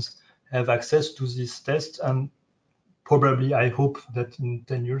patients have access to this test. And probably, I hope that in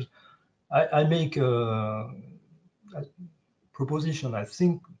 10 years, I make a proposition. I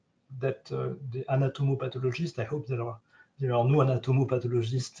think that the anatomopathologist, I hope there are no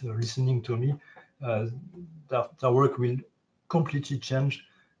anatomopathologists listening to me, their work will completely change,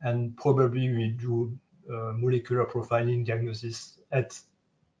 and probably we do molecular profiling diagnosis at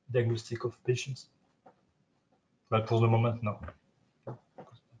diagnostic of patients. But for the moment, no.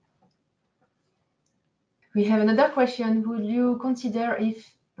 We have another question. Would you consider if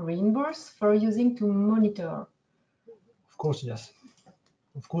reimburse for using to monitor? Of course, yes.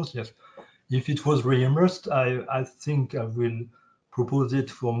 Of course, yes. If it was reimbursed, I think I will propose it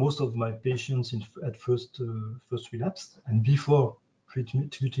for most of my patients at first relapse and before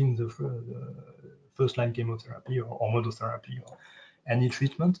treating the first-line chemotherapy or monotherapy or any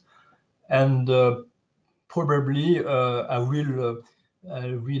treatment. And probably I will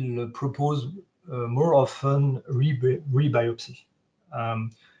propose more often rebiopsy.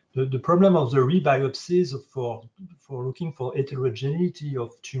 The problem of the rebiopsies for looking for heterogeneity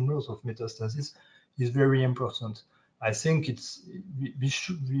of tumors of metastasis is very important. I think we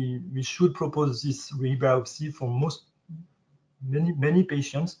should propose this rebiopsy for many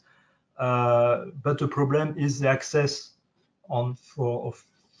patients, but the problem is the access for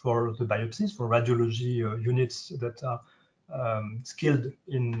the biopsies, for radiology units that are skilled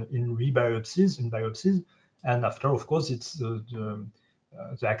in biopsies, and after, of course, it's the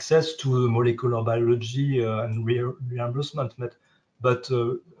access to molecular biology and reimbursement. But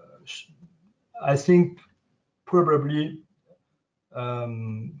I think probably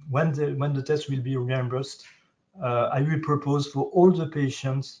when the test will be reimbursed, I will propose for all the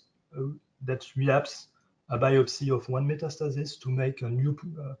patients that relapse a biopsy of one metastasis to make a new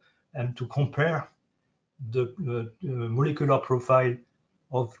and to compare the molecular profile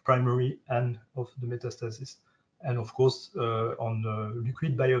of primary and of the metastasis, and of course on the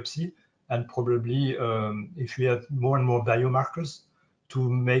liquid biopsy, and probably if we have more and more biomarkers, to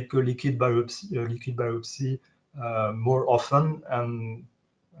make a liquid biopsy more often, and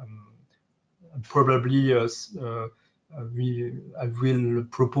probably I will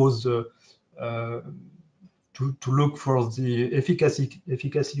propose to look for the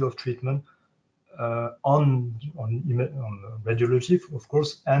efficacy of treatment on radiology, of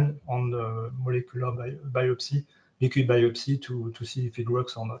course, and on the molecular biopsy, liquid biopsy, to see if it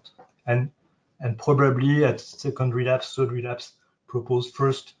works or not. And probably at second relapse, third relapse, propose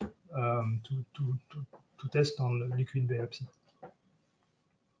first to test on the liquid biopsy.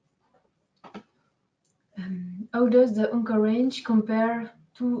 How does the OncoRange compare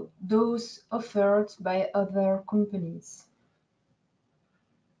to those offered by other companies?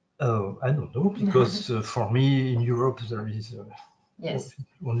 Oh, I don't know, because for me in Europe there is yes,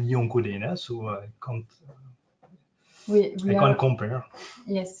 only OncoDNA, so I can't. I can't compare.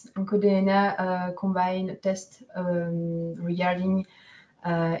 Yes, OncoDNA combine tests regarding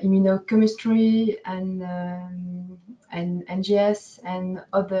immunochemistry and NGS and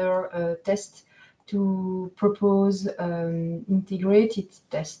other tests to propose integrated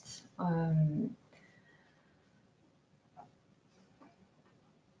tests.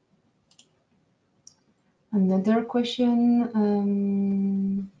 Another question.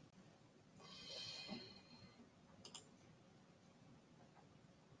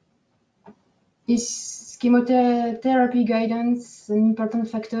 Is chemotherapy guidance an important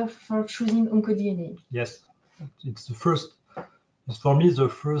factor for choosing OncoDNA? Yes, it's the first. It's for me the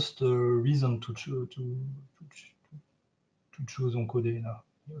first reason to choose OncoDNA,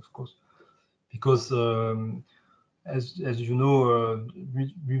 of course, because as you know,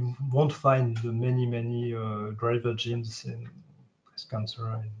 we won't find the many driver genes in breast cancer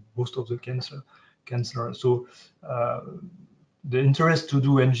and most of the cancer. So the interest to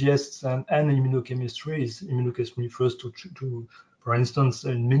do NGS and immunochemistry is immunochemistry first to for instance,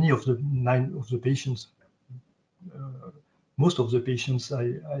 in many of the patients, most of the patients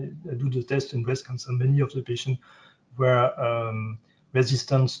I do the test in breast cancer, many of the patients were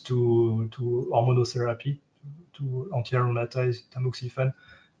resistant to hormonotherapy, to anti-aromatase tamoxifen,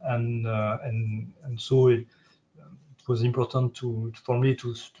 and so it was important for me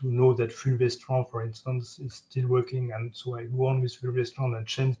to know that fulvestrant, for instance, is still working, and so I go on with fulvestrant and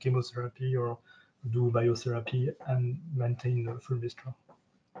change chemotherapy or do biotherapy and maintain the fulvestrant.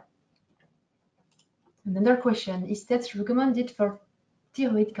 Another question: is that recommended for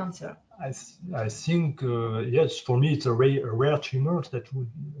thyroid cancer? I think yes. For me, it's a rare tumor that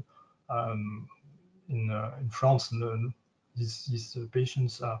would in France. These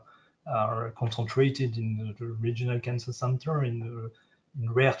patients are concentrated in the regional cancer center in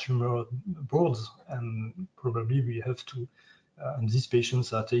rare tumor boards, and probably we have to. And these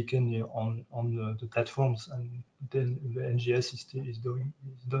patients are taken on the platforms, and then the NGS is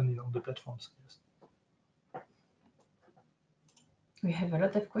done on the platforms. Yes. We have a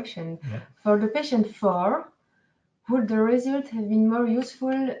lot of questions. Yeah. For the patient 4, would the result have been more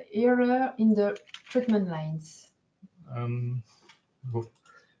useful earlier in the treatment lines? The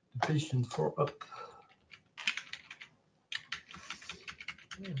patient 4 up.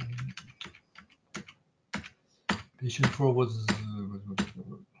 Patient 4 was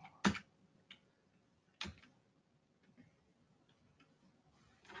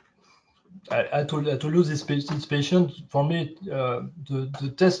I told you this patient, for me,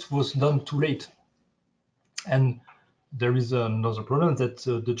 the test was done too late. And there is another problem that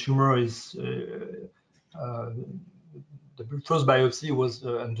the tumor is, the first biopsy was,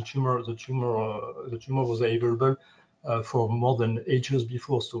 and the tumor was available for more than 8 years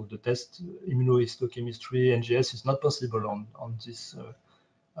before. So the test, immunohistochemistry, NGS, is not possible on this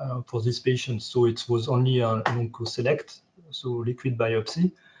for this patient. So it was only an OncoSelect, so liquid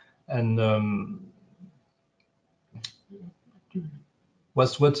biopsy. And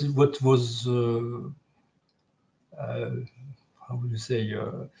what was how would you say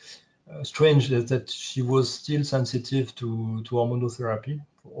strange is that she was still sensitive to hormonotherapy,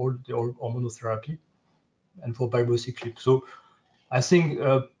 for all the hormonotherapy, and for palbociclib. So I think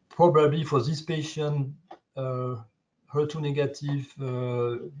probably for this patient, HER2 negative,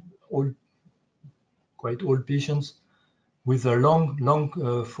 quite old patients with a long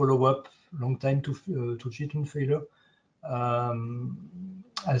follow-up, long time to treatment failure.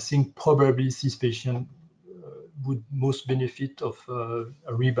 I think probably this patient would most benefit of a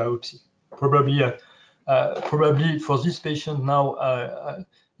rebiopsy. Probably for this patient now,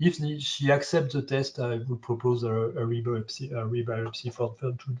 if she accepts the test, I would propose a rebiopsy for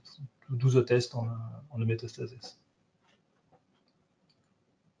to do the test on the metastasis.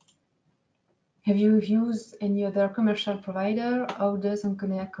 Have you used any other commercial provider? How does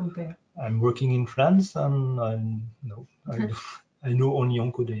OncoDNA compare? I'm working in France, and no, I know only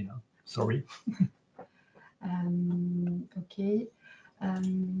OncoDNA. Sorry. Okay.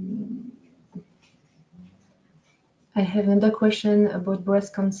 I have another question about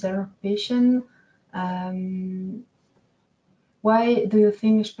breast cancer patient. Why do you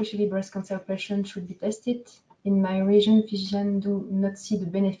think especially breast cancer patients should be tested? In my region, physicians do not see the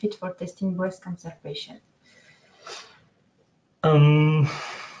benefit for testing breast cancer patients.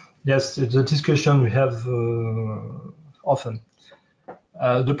 Yes, it's a discussion we have often.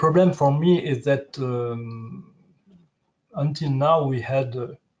 The problem for me is that until now we had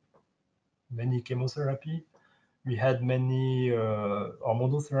many chemotherapy, we had many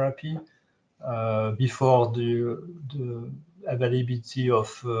hormonotherapy before the availability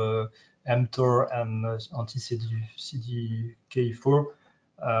of mTOR and anti-CDK4.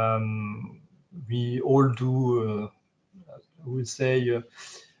 We all do, I would say,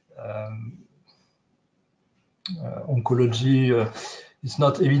 oncology. It's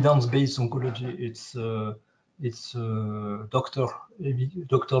not evidence-based oncology. It's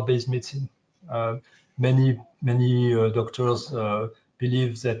doctor-based medicine. Many doctors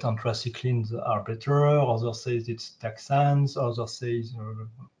believe that anthracyclines are better. Others say it's taxanes. Others say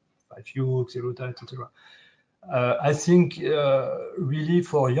 5-FU, Xelota, etc. I think really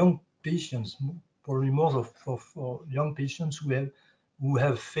for young patients, probably more for young patients who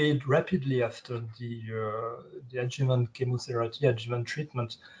have failed rapidly after the adjuvant chemotherapy, adjuvant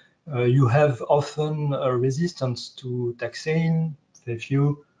treatment, you have often a resistance to taxane,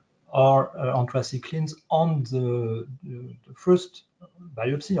 5-FU, or anthracyclines on the first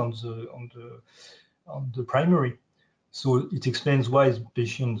biopsy, on the primary. So it explains why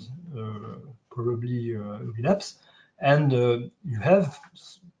patients probably relapse, and you have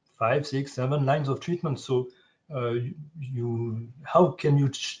 5, 6, 7 lines of treatment. So how will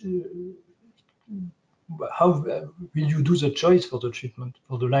you do the choice for the treatment,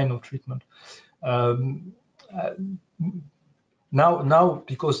 for the line of treatment? Now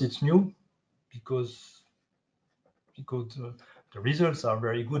because it's new, because the results are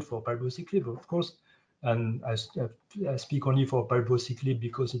very good for palbociclib, of course, and I speak only for palbociclib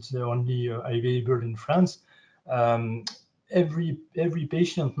because it's only available in France. Every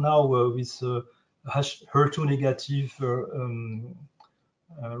patient now with HER2 negative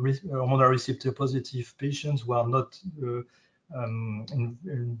hormonal receptor positive patients who are not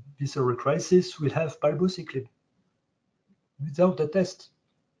in visceral crisis will have palbociclib without a test.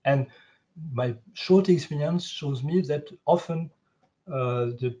 And my short experience shows me that often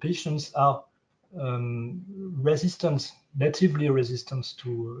the patients are natively resistant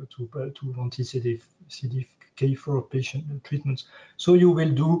to anti-CDK4 patient treatments. So you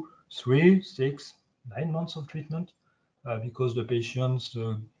will do 3, 6, 9 months of treatment because the patients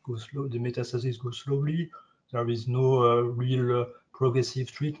go slow, the metastasis go slowly. There is no real progressive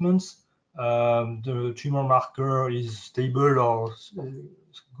treatments. The tumor marker is stable or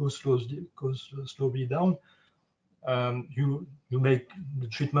goes slowly down. You make the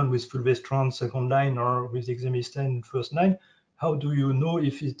treatment with fulvestrant second line or with exemestane first line. How do you know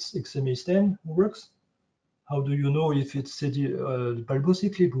if it's exemestane who works? How do you know if it's the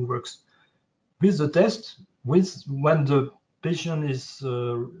palbociclib who works? With the test, when the patient is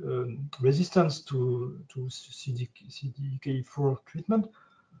resistant to CDK4 treatment,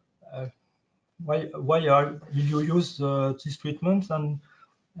 why will you use this treatment, and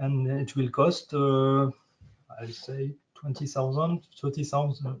it will cost I say 20,000,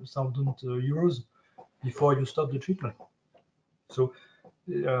 30,000 euros before you stop the treatment. So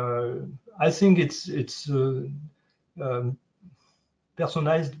I think it's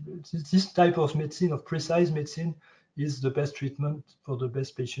personalized. This type of medicine, of precise medicine, is the best treatment for the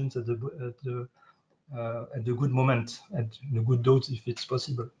best patients at the good moment, at the good dose if it's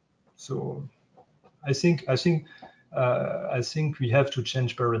possible. So I think we have to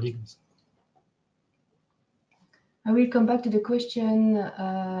change paradigms. I will come back to the question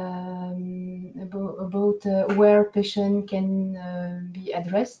about where patient can be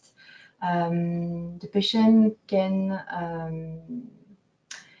addressed. The patient can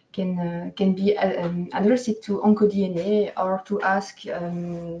be addressed to OncoDNA or to ask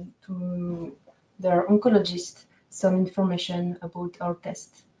to their oncologist some information about our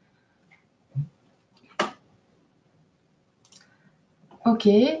test.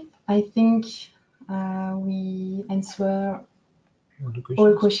 Okay, I think we answer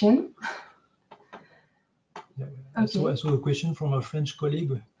all questions. Yeah, okay. I saw a question from a French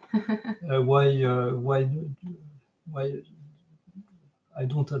colleague. Why I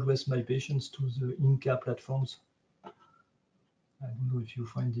don't address my patients to the INCA platforms? I don't know if you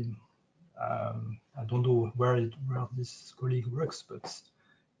find him. I don't know where this colleague works, but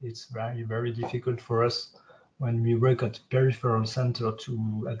it's very difficult for us when we work at peripheral center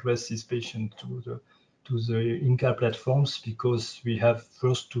to address this patient to the INCA platforms, because we have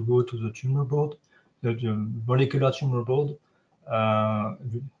first to go to the tumor board, the molecular tumor board.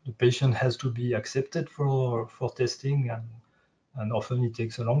 The patient has to be accepted for testing, and often it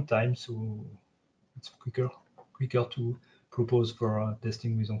takes a long time, so it's quicker to propose for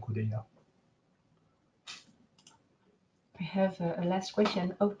testing with OncoDNA. I have a last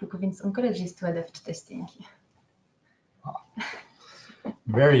question: how to convince oncologists to adopt testing?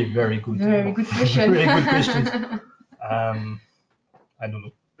 Very good. Very good question. Very good question. I don't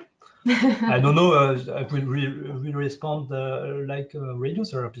know. I don't know. I will respond like a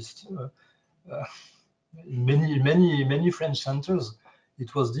radiotherapist. Many French centers,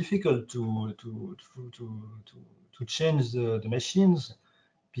 it was difficult to change the machines,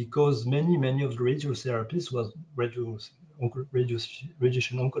 because many of the radiotherapists was radiation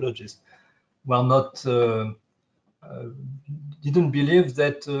oncologists were not didn't believe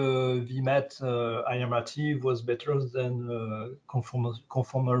that VMAT IMRT was better than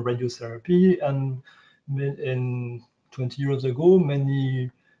conformal radiotherapy, and 20 years ago,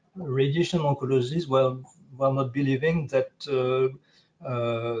 many radiation oncologists were not believing that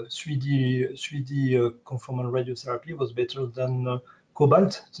 3D conformal radiotherapy was better than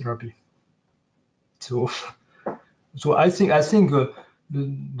cobalt therapy. So I think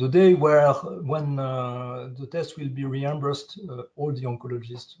the day when the test will be reimbursed, all the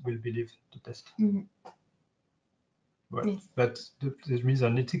oncologists will believe the test. Mm-hmm. But there is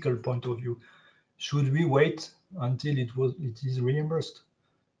an ethical point of view. Should we wait until it is reimbursed?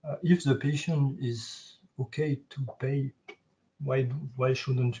 If the patient is okay to pay, why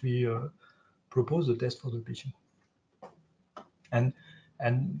shouldn't we propose the test for the patient? And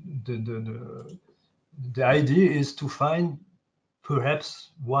the idea is to find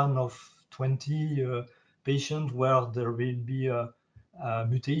perhaps one of 20 patients where there will be a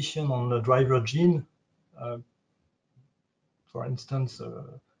mutation on the driver gene. For instance,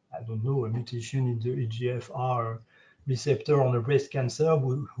 I don't know, a mutation in the EGFR receptor on a breast cancer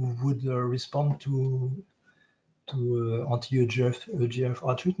who would respond to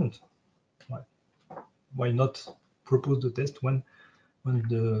anti-EGFR treatment. Why not propose the test when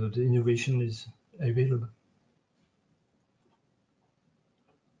the innovation is available?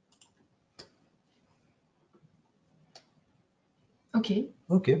 Okay.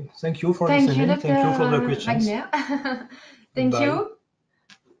 Okay. Thank you for listening. Thank you for the questions. Wagner. Thank you.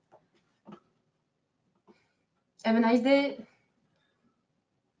 Have a nice day.